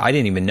like, I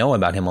didn't even know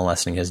about him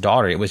molesting his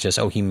daughter. It was just,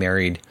 he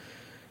married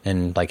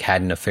and like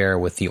had an affair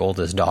with the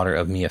oldest daughter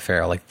of Mia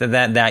Farrow. Like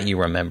that you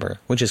remember,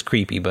 which is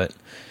creepy, but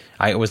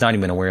I was not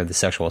even aware of the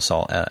sexual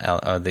assault,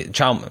 the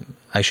child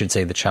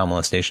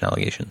molestation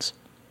allegations.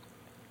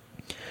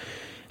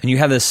 And you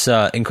have this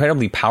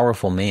incredibly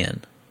powerful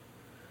man.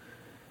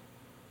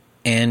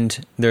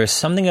 And there's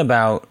something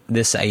about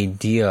this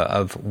idea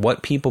of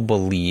what people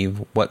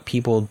believe, what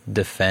people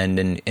defend,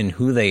 and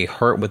who they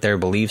hurt with their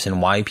beliefs,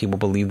 and why people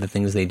believe the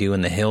things they do,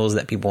 and the hills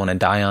that people want to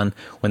die on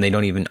when they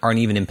aren't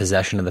even in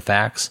possession of the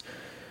facts.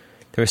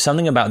 There's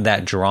something about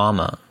that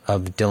drama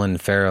of Dylan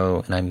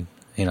Farrow, and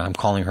I'm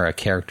calling her a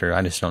character.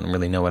 I just don't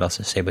really know what else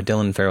to say. But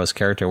Dylan Farrow's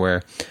character,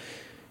 where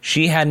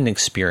she had an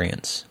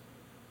experience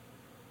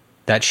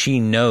that she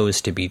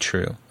knows to be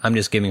true. I'm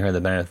just giving her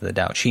the benefit of the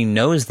doubt. She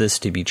knows this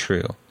to be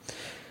true.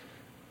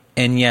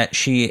 And yet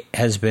she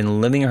has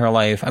been living her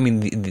life. I mean,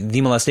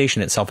 the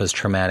molestation itself is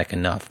traumatic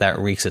enough. That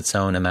wreaks its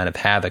own amount of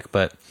havoc.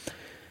 But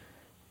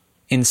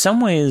in some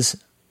ways,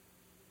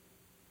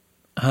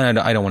 I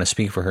don't want to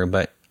speak for her,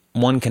 but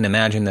one can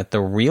imagine that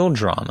the real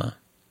drama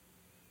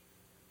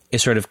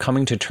is sort of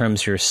coming to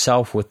terms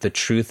yourself with the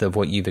truth of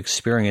what you've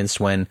experienced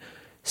when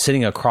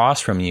sitting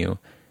across from you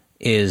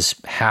is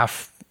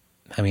half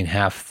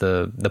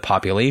the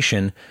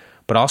population,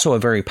 but also a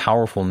very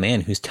powerful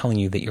man who's telling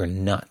you that you're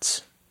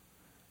nuts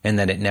and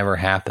that it never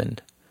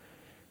happened.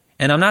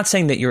 And I'm not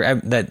saying that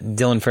that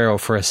Dylan Farrow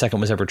for a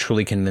second was ever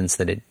truly convinced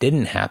that it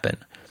didn't happen.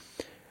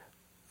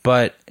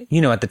 But,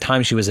 at the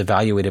time she was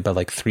evaluated by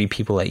like 3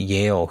 people at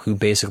Yale who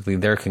basically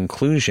their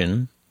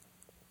conclusion,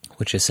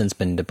 which has since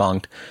been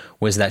debunked,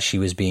 was that she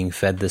was being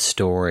fed this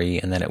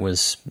story and that it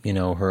was,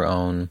 her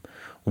own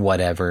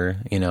whatever,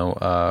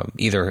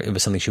 either it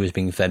was something she was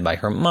being fed by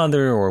her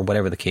mother or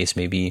whatever the case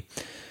may be.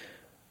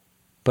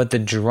 But the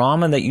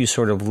drama that you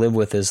sort of live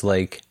with is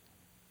like,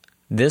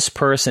 this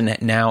person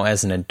now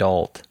as an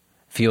adult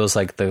feels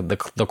like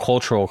the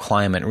cultural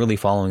climate really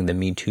following the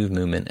Me Too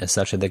movement is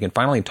such that they can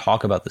finally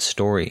talk about the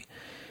story.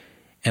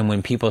 And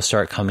when people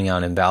start coming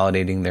out and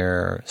validating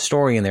their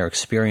story and their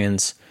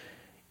experience,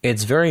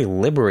 it's very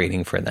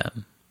liberating for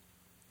them.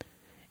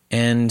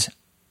 And,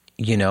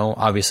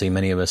 obviously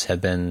many of us have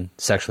been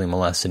sexually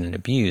molested and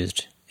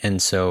abused.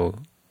 And so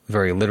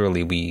very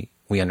literally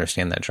we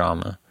understand that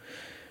drama.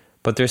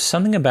 But there's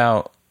something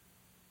about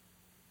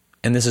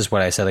and this is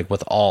what I said, like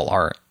with all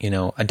art,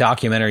 a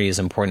documentary is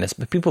important,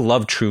 but people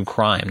love true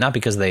crime, not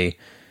because they,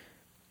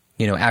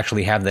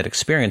 actually have that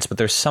experience, but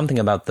there's something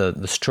about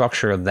the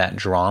structure of that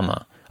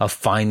drama, of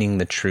finding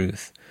the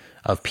truth,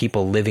 of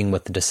people living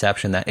with the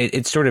deception, that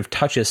it sort of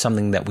touches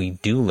something that we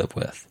do live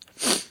with.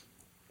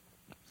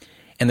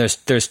 And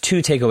there's two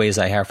takeaways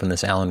I have from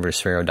this Allen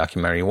vs. Farrow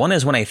documentary. One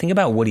is, when I think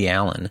about Woody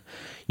Allen,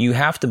 you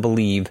have to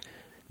believe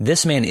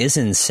this man is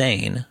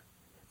insane,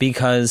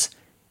 because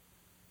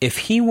if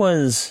he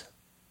was...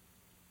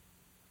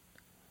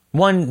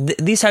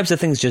 these types of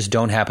things just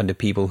don't happen to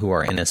people who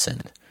are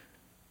innocent,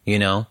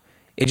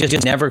 It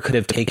just never could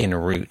have taken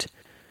root.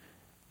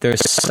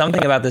 There's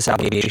something about this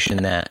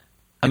allegation that,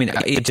 I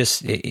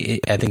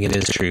think it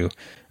is true.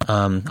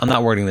 I'm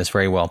not wording this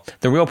very well.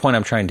 The real point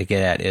I'm trying to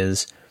get at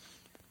is,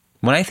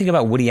 when I think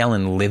about Woody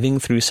Allen living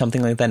through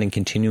something like that and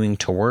continuing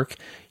to work,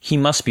 he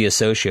must be a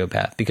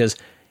sociopath, because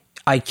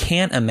I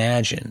can't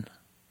imagine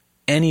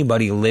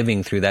anybody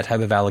living through that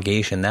type of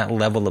allegation, that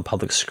level of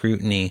public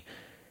scrutiny,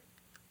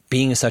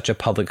 being such a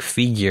public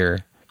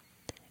figure,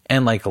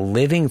 and like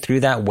living through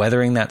that,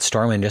 weathering that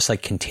storm, and just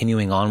like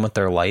continuing on with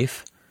their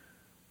life.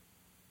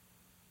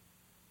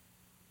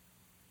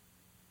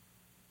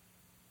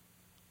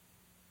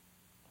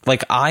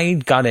 Like I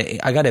got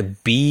a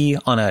B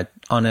on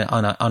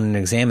an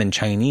exam in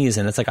Chinese,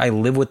 and it's like I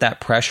live with that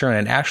pressure,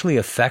 and it actually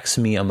affects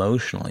me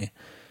emotionally.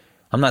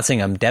 I'm not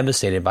saying I'm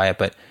devastated by it,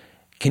 but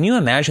can you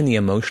imagine the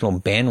emotional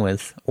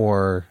bandwidth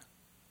or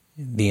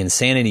the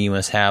insanity you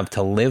must have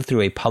to live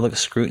through a public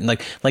scrutiny?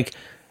 Like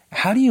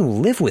how do you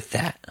live with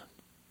that?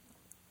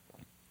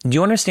 Do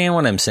you understand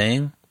what I'm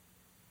saying?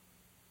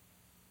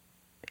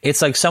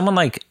 It's like someone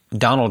like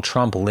Donald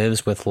Trump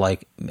lives with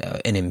like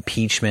an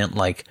impeachment,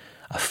 like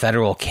a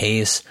federal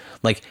case,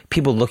 like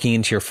people looking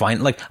into your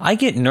like I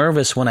get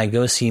nervous when I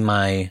go see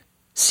my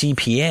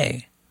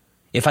CPA.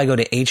 If I go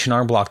to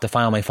H&R Block to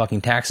file my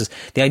fucking taxes,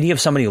 the idea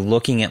of somebody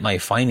looking at my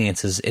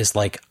finances is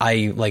like,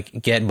 I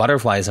like get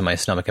butterflies in my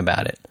stomach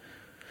about it.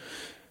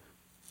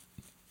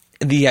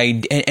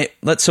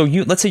 Let's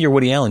say you're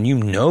Woody Allen, you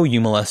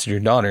molested your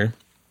daughter,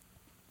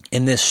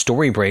 and this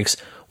story breaks.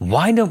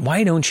 Why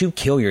don't you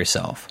kill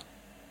yourself?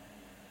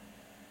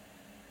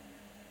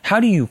 How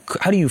do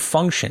you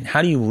function?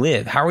 How do you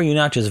live? How are you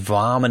not just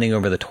vomiting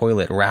over the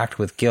toilet, racked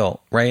with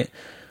guilt, right?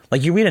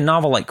 Like you read a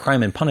novel like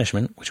Crime and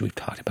Punishment, which we've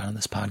talked about on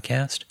this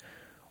podcast,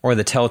 or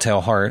The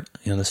Telltale Heart,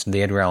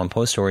 the Edgar Allan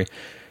Poe story.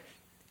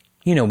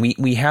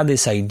 We have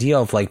this idea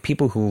of like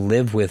people who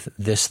live with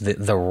this,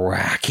 the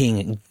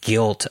racking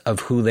guilt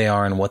of who they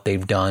are and what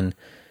they've done.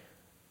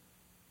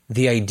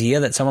 The idea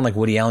that someone like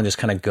Woody Allen just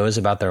kind of goes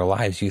about their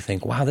lives, you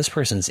think, wow, this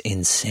person's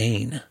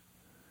insane.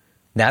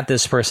 That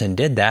this person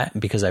did that,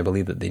 because I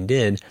believe that they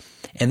did,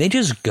 and they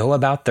just go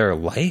about their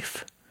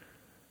life.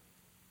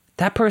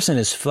 That person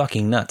is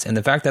fucking nuts. And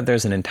the fact that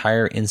there's an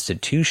entire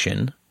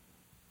institution,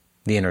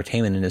 the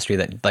entertainment industry,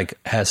 that like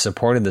has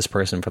supported this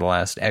person for the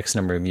last X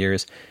number of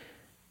years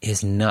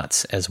is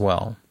nuts as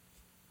well.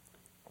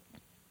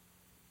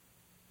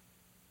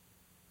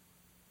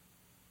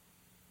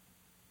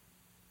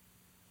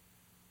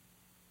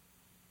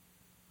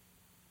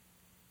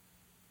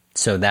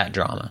 So that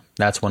drama,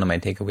 that's one of my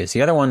takeaways.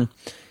 The other one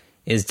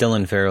is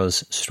Dylan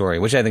Farrow's story,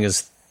 which I think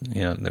is,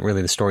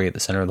 really the story at the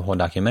center of the whole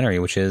documentary,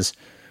 which is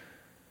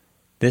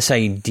this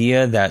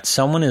idea that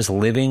someone is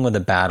living with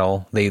a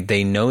battle.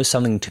 They know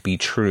something to be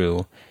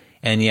true,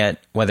 and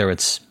yet whether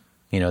it's,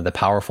 the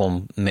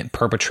powerful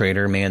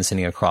perpetrator, man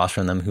sitting across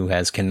from them who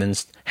has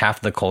convinced half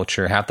the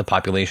culture, half the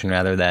population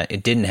rather, that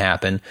it didn't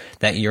happen,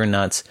 that you're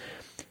nuts.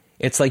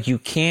 It's like you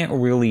can't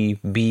really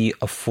be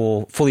a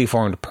fully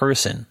formed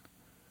person.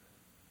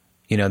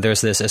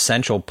 There's this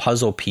essential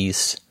puzzle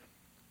piece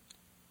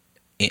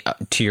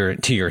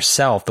to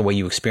yourself, the way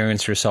you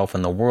experience yourself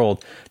in the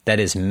world, that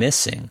is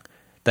missing.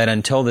 That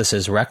until this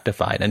is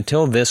rectified,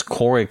 until this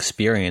core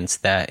experience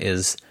that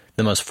is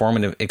the most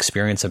formative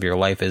experience of your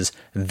life is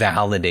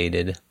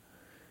validated,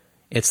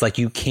 it's like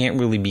you can't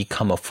really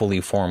become a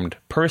fully formed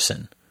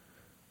person,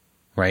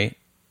 right?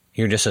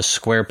 You're just a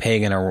square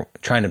peg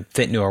trying to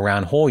fit into a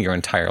round hole your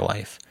entire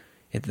life.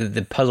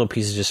 The puzzle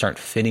pieces just aren't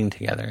fitting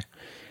together.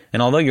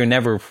 And although you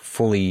never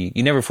fully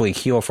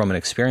heal from an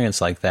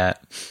experience like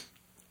that,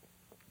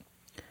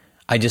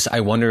 I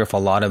wonder if a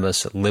lot of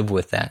us live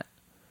with that.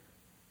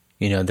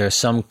 There's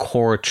some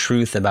core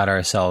truth about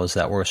ourselves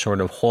that we're sort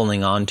of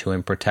holding on to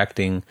and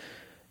protecting,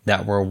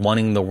 that we're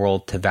wanting the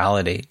world to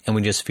validate. And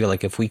we just feel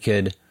like if we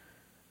could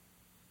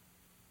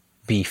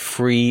be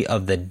free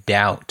of the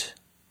doubt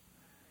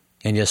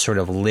and just sort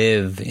of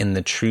live in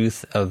the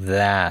truth of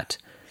that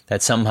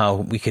somehow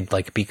we could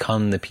like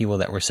become the people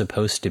that we're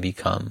supposed to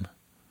become.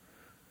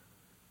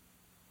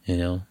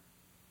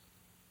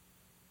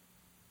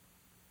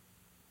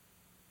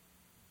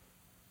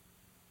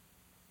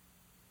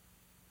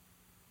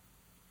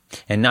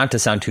 And not to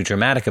sound too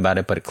dramatic about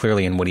it, but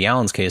clearly in Woody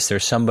Allen's case,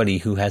 there's somebody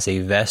who has a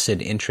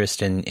vested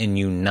interest in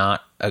you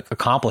not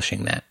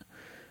accomplishing that.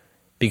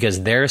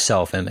 because their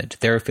self-image,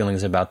 their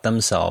feelings about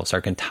themselves are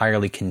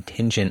entirely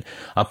contingent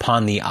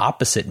upon the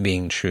opposite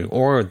being true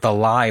or the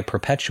lie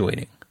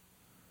perpetuating.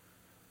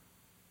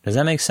 Does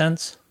that make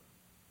sense?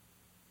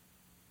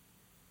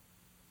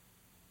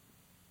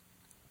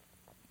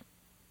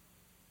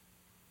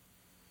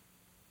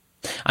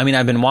 I mean,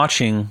 I've been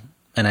watching,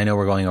 and I know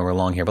we're going over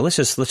long here, but let's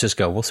just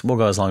go. We'll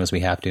go as long as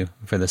we have to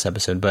for this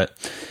episode. But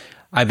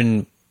I've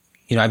been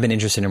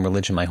interested in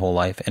religion my whole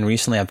life, and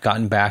recently I've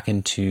gotten back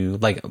into,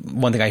 like,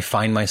 one thing I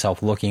find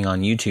myself looking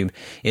on YouTube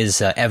is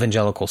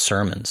evangelical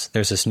sermons.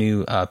 There's this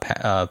new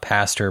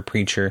pastor,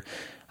 preacher.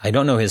 I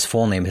don't know his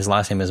full name. His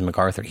last name is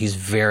MacArthur. He's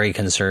very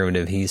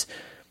conservative. He's,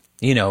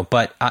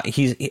 but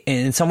he's,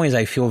 in some ways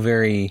I feel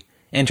very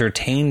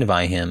entertained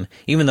by him,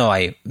 even though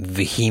I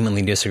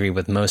vehemently disagree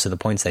with most of the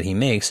points that he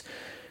makes.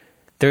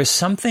 There's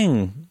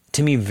something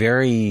to me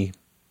very,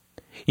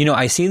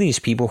 I see these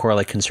people who are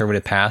like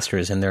conservative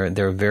pastors, and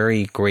they're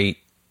very great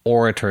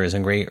orators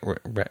and great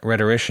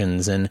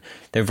rhetoricians, and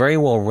they're very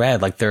well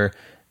read. Like they're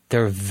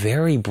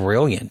very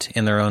brilliant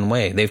in their own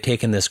way. They've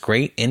taken this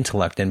great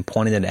intellect and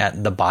pointed it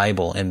at the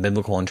Bible and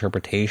biblical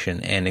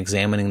interpretation and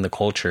examining the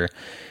culture,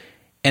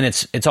 and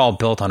it's all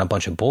built on a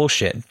bunch of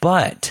bullshit,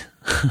 but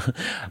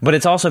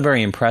it's also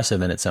very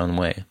impressive in its own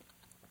way.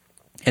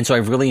 And so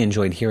I've really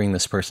enjoyed hearing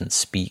this person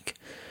speak.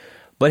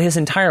 But his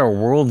entire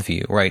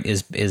worldview, right,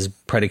 is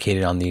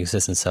predicated on the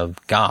existence of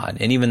God.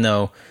 And even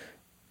though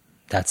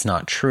that's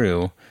not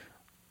true,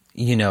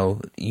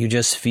 you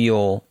just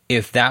feel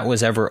if that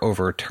was ever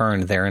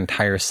overturned, their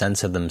entire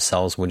sense of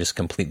themselves would just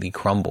completely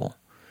crumble.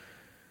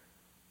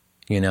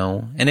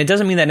 And it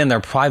doesn't mean that in their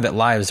private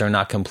lives they're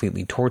not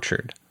completely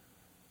tortured,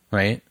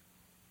 right?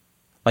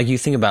 Like you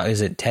think about,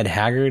 is it Ted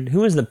Haggard?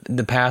 Who was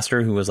the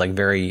pastor who was like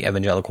very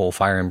evangelical,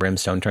 fire and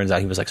brimstone? Turns out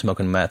he was like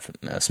smoking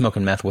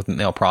meth with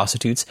male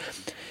prostitutes.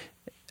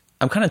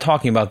 I'm kind of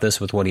talking about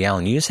this with Woody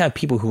Allen. You just have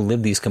people who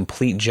live these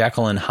complete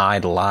Jekyll and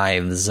Hyde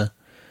lives.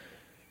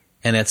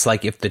 And it's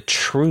like if the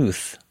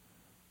truth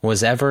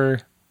was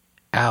ever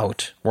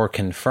out or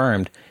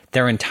confirmed,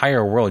 their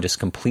entire world just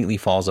completely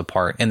falls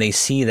apart. And they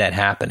see that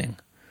happening.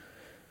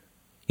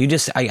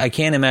 I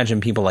can't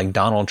imagine people like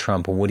Donald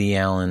Trump, Woody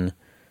Allen,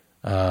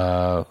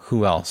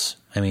 who else?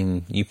 I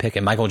mean, you pick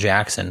it, Michael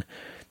Jackson.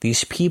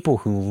 These people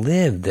who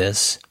live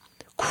this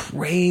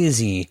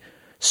crazy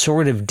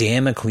sort of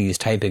Damocles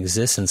type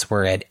existence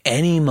where at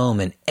any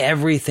moment,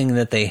 everything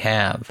that they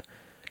have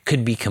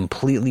could be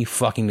completely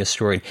fucking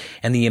destroyed.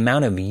 And the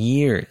amount of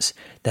years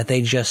that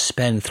they just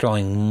spend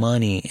throwing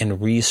money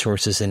and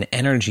resources and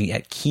energy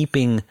at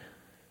keeping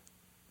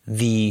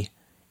the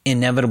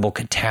inevitable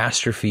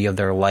catastrophe of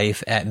their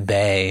life at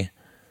bay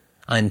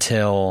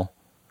until,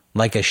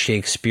 like a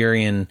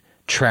Shakespearean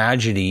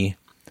tragedy,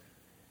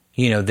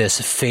 this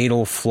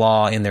fatal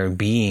flaw in their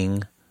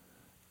being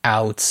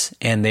outs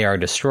and they are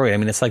destroyed. I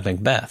mean, it's like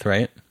Macbeth,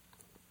 right?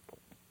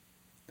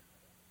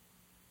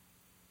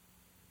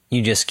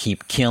 You just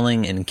keep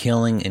killing and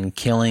killing and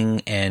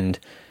killing, and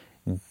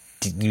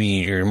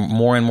you're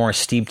more and more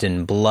steeped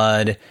in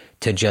blood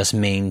to just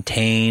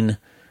maintain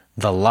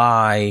the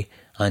lie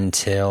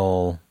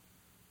until,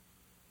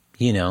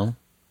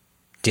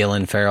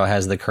 Dylan Farrow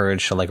has the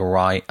courage to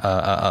write,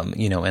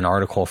 an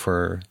article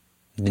for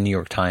the New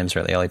York Times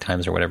or the LA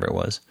Times or whatever it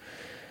was.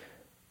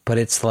 But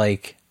it's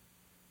like,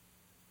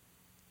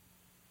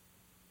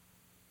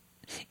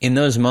 in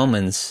those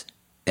moments,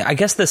 I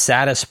guess the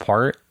saddest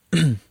part,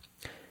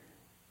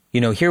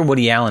 here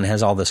Woody Allen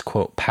has all this,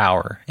 quote,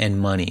 power and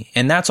money,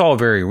 and that's all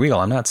very real.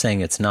 I'm not saying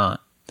it's not.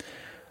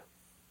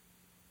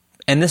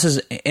 And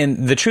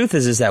the truth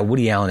is that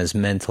Woody Allen is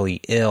mentally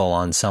ill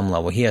on some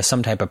level. He has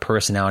some type of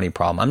personality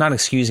problem. I'm not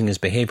excusing his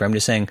behavior. I'm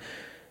just saying,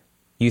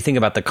 you think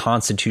about the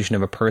constitution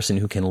of a person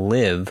who can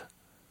live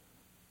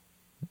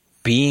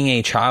being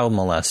a child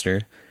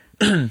molester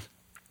and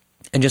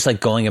just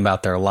going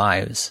about their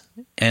lives.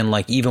 And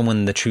even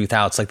when the truth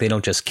out's they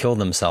don't just kill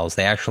themselves,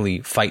 they actually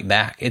fight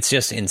back. It's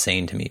just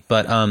insane to me.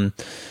 But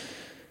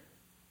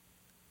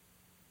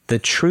the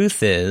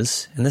truth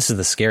is, and this is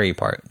the scary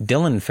part,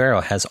 Dylan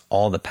Farrow has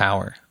all the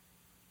power.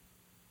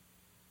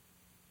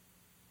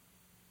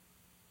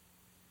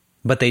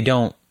 But they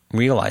don't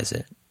realize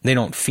it. They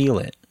don't feel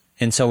it.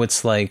 And so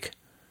it's like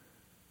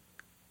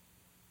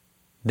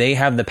they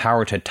have the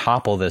power to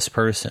topple this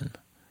person.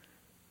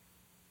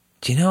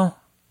 Do you know?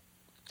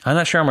 I'm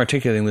not sure I'm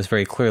articulating this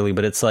very clearly,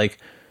 but it's like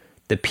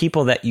the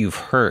people that you've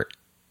hurt,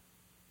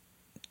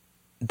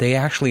 they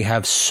actually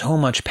have so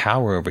much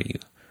power over you.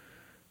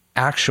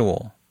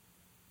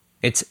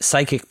 It's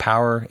psychic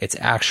power. It's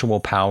actual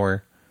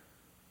power.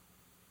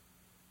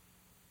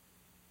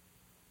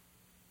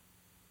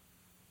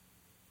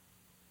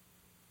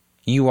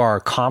 You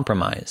are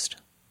compromised.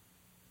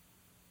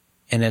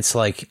 And it's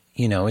like,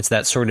 it's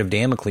that sort of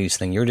Damocles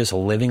thing. You're just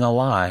living a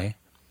lie.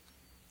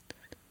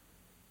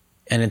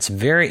 And it's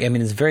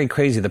very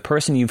crazy. The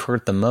person you've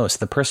hurt the most,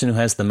 the person who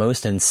has the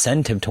most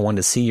incentive to want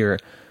to see your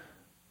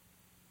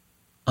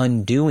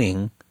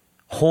undoing,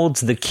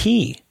 holds the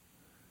key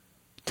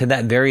to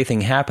that very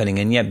thing happening.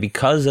 And yet,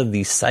 because of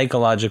the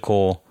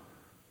psychological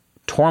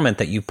torment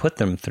that you put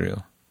them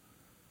through.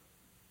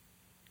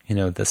 You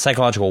know, the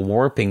psychological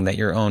warping that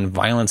your own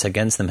violence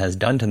against them has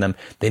done to them,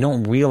 they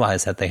don't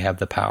realize that they have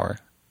the power.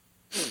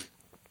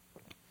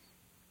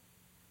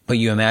 But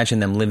you imagine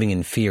them living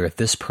in fear. If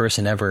this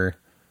person ever,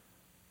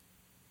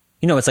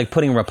 you know, it's like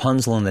putting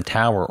Rapunzel in the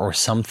tower or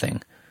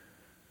something.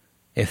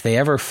 If they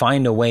ever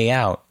find a way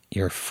out,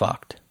 you're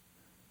fucked.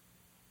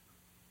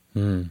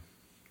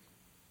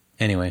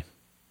 Anyway,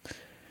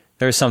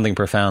 there's something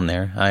profound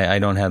there. I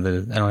don't have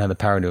the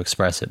power to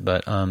express it,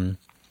 but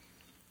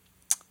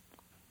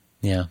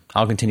yeah,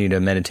 I'll continue to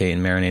meditate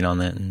and marinate on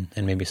that,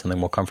 and maybe something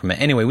will come from it.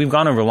 Anyway, we've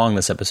gone over long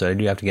this episode. I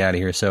do have to get out of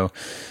here, so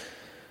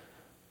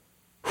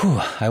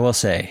I will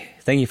say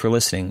thank you for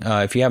listening.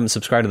 If you haven't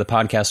subscribed to the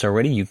podcast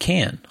already, you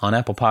can on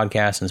Apple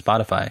Podcasts and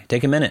Spotify.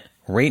 Take a minute,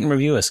 rate and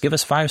review us, give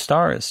us 5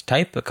 stars,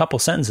 type a couple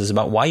sentences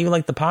about why you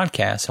like the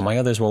podcast and why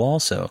others will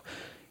also.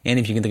 And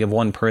if you can think of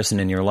one person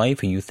in your life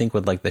who you think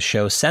would like the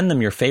show, send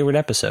them your favorite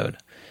episode.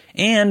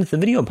 And the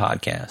video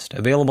podcast,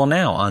 available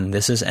now on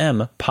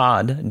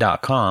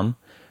thisismpod.com.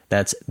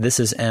 That's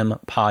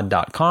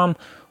thisismpod.com.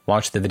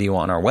 Watch the video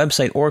on our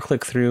website or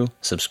click through,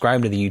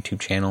 subscribe to the YouTube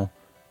channel,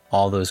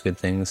 all those good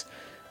things.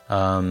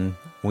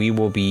 We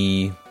will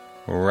be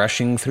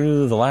rushing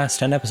through the last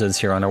 10 episodes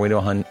here on our way to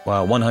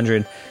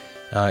 100.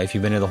 If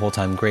you've been here the whole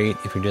time, great.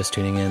 If you're just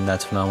tuning in,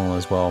 that's phenomenal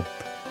as well.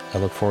 I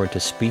look forward to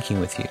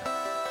speaking with you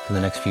for the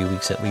next few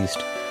weeks at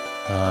least.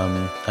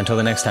 Until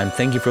the next time,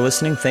 thank you for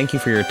listening. Thank you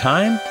for your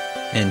time.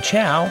 And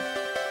ciao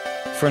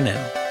for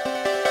now.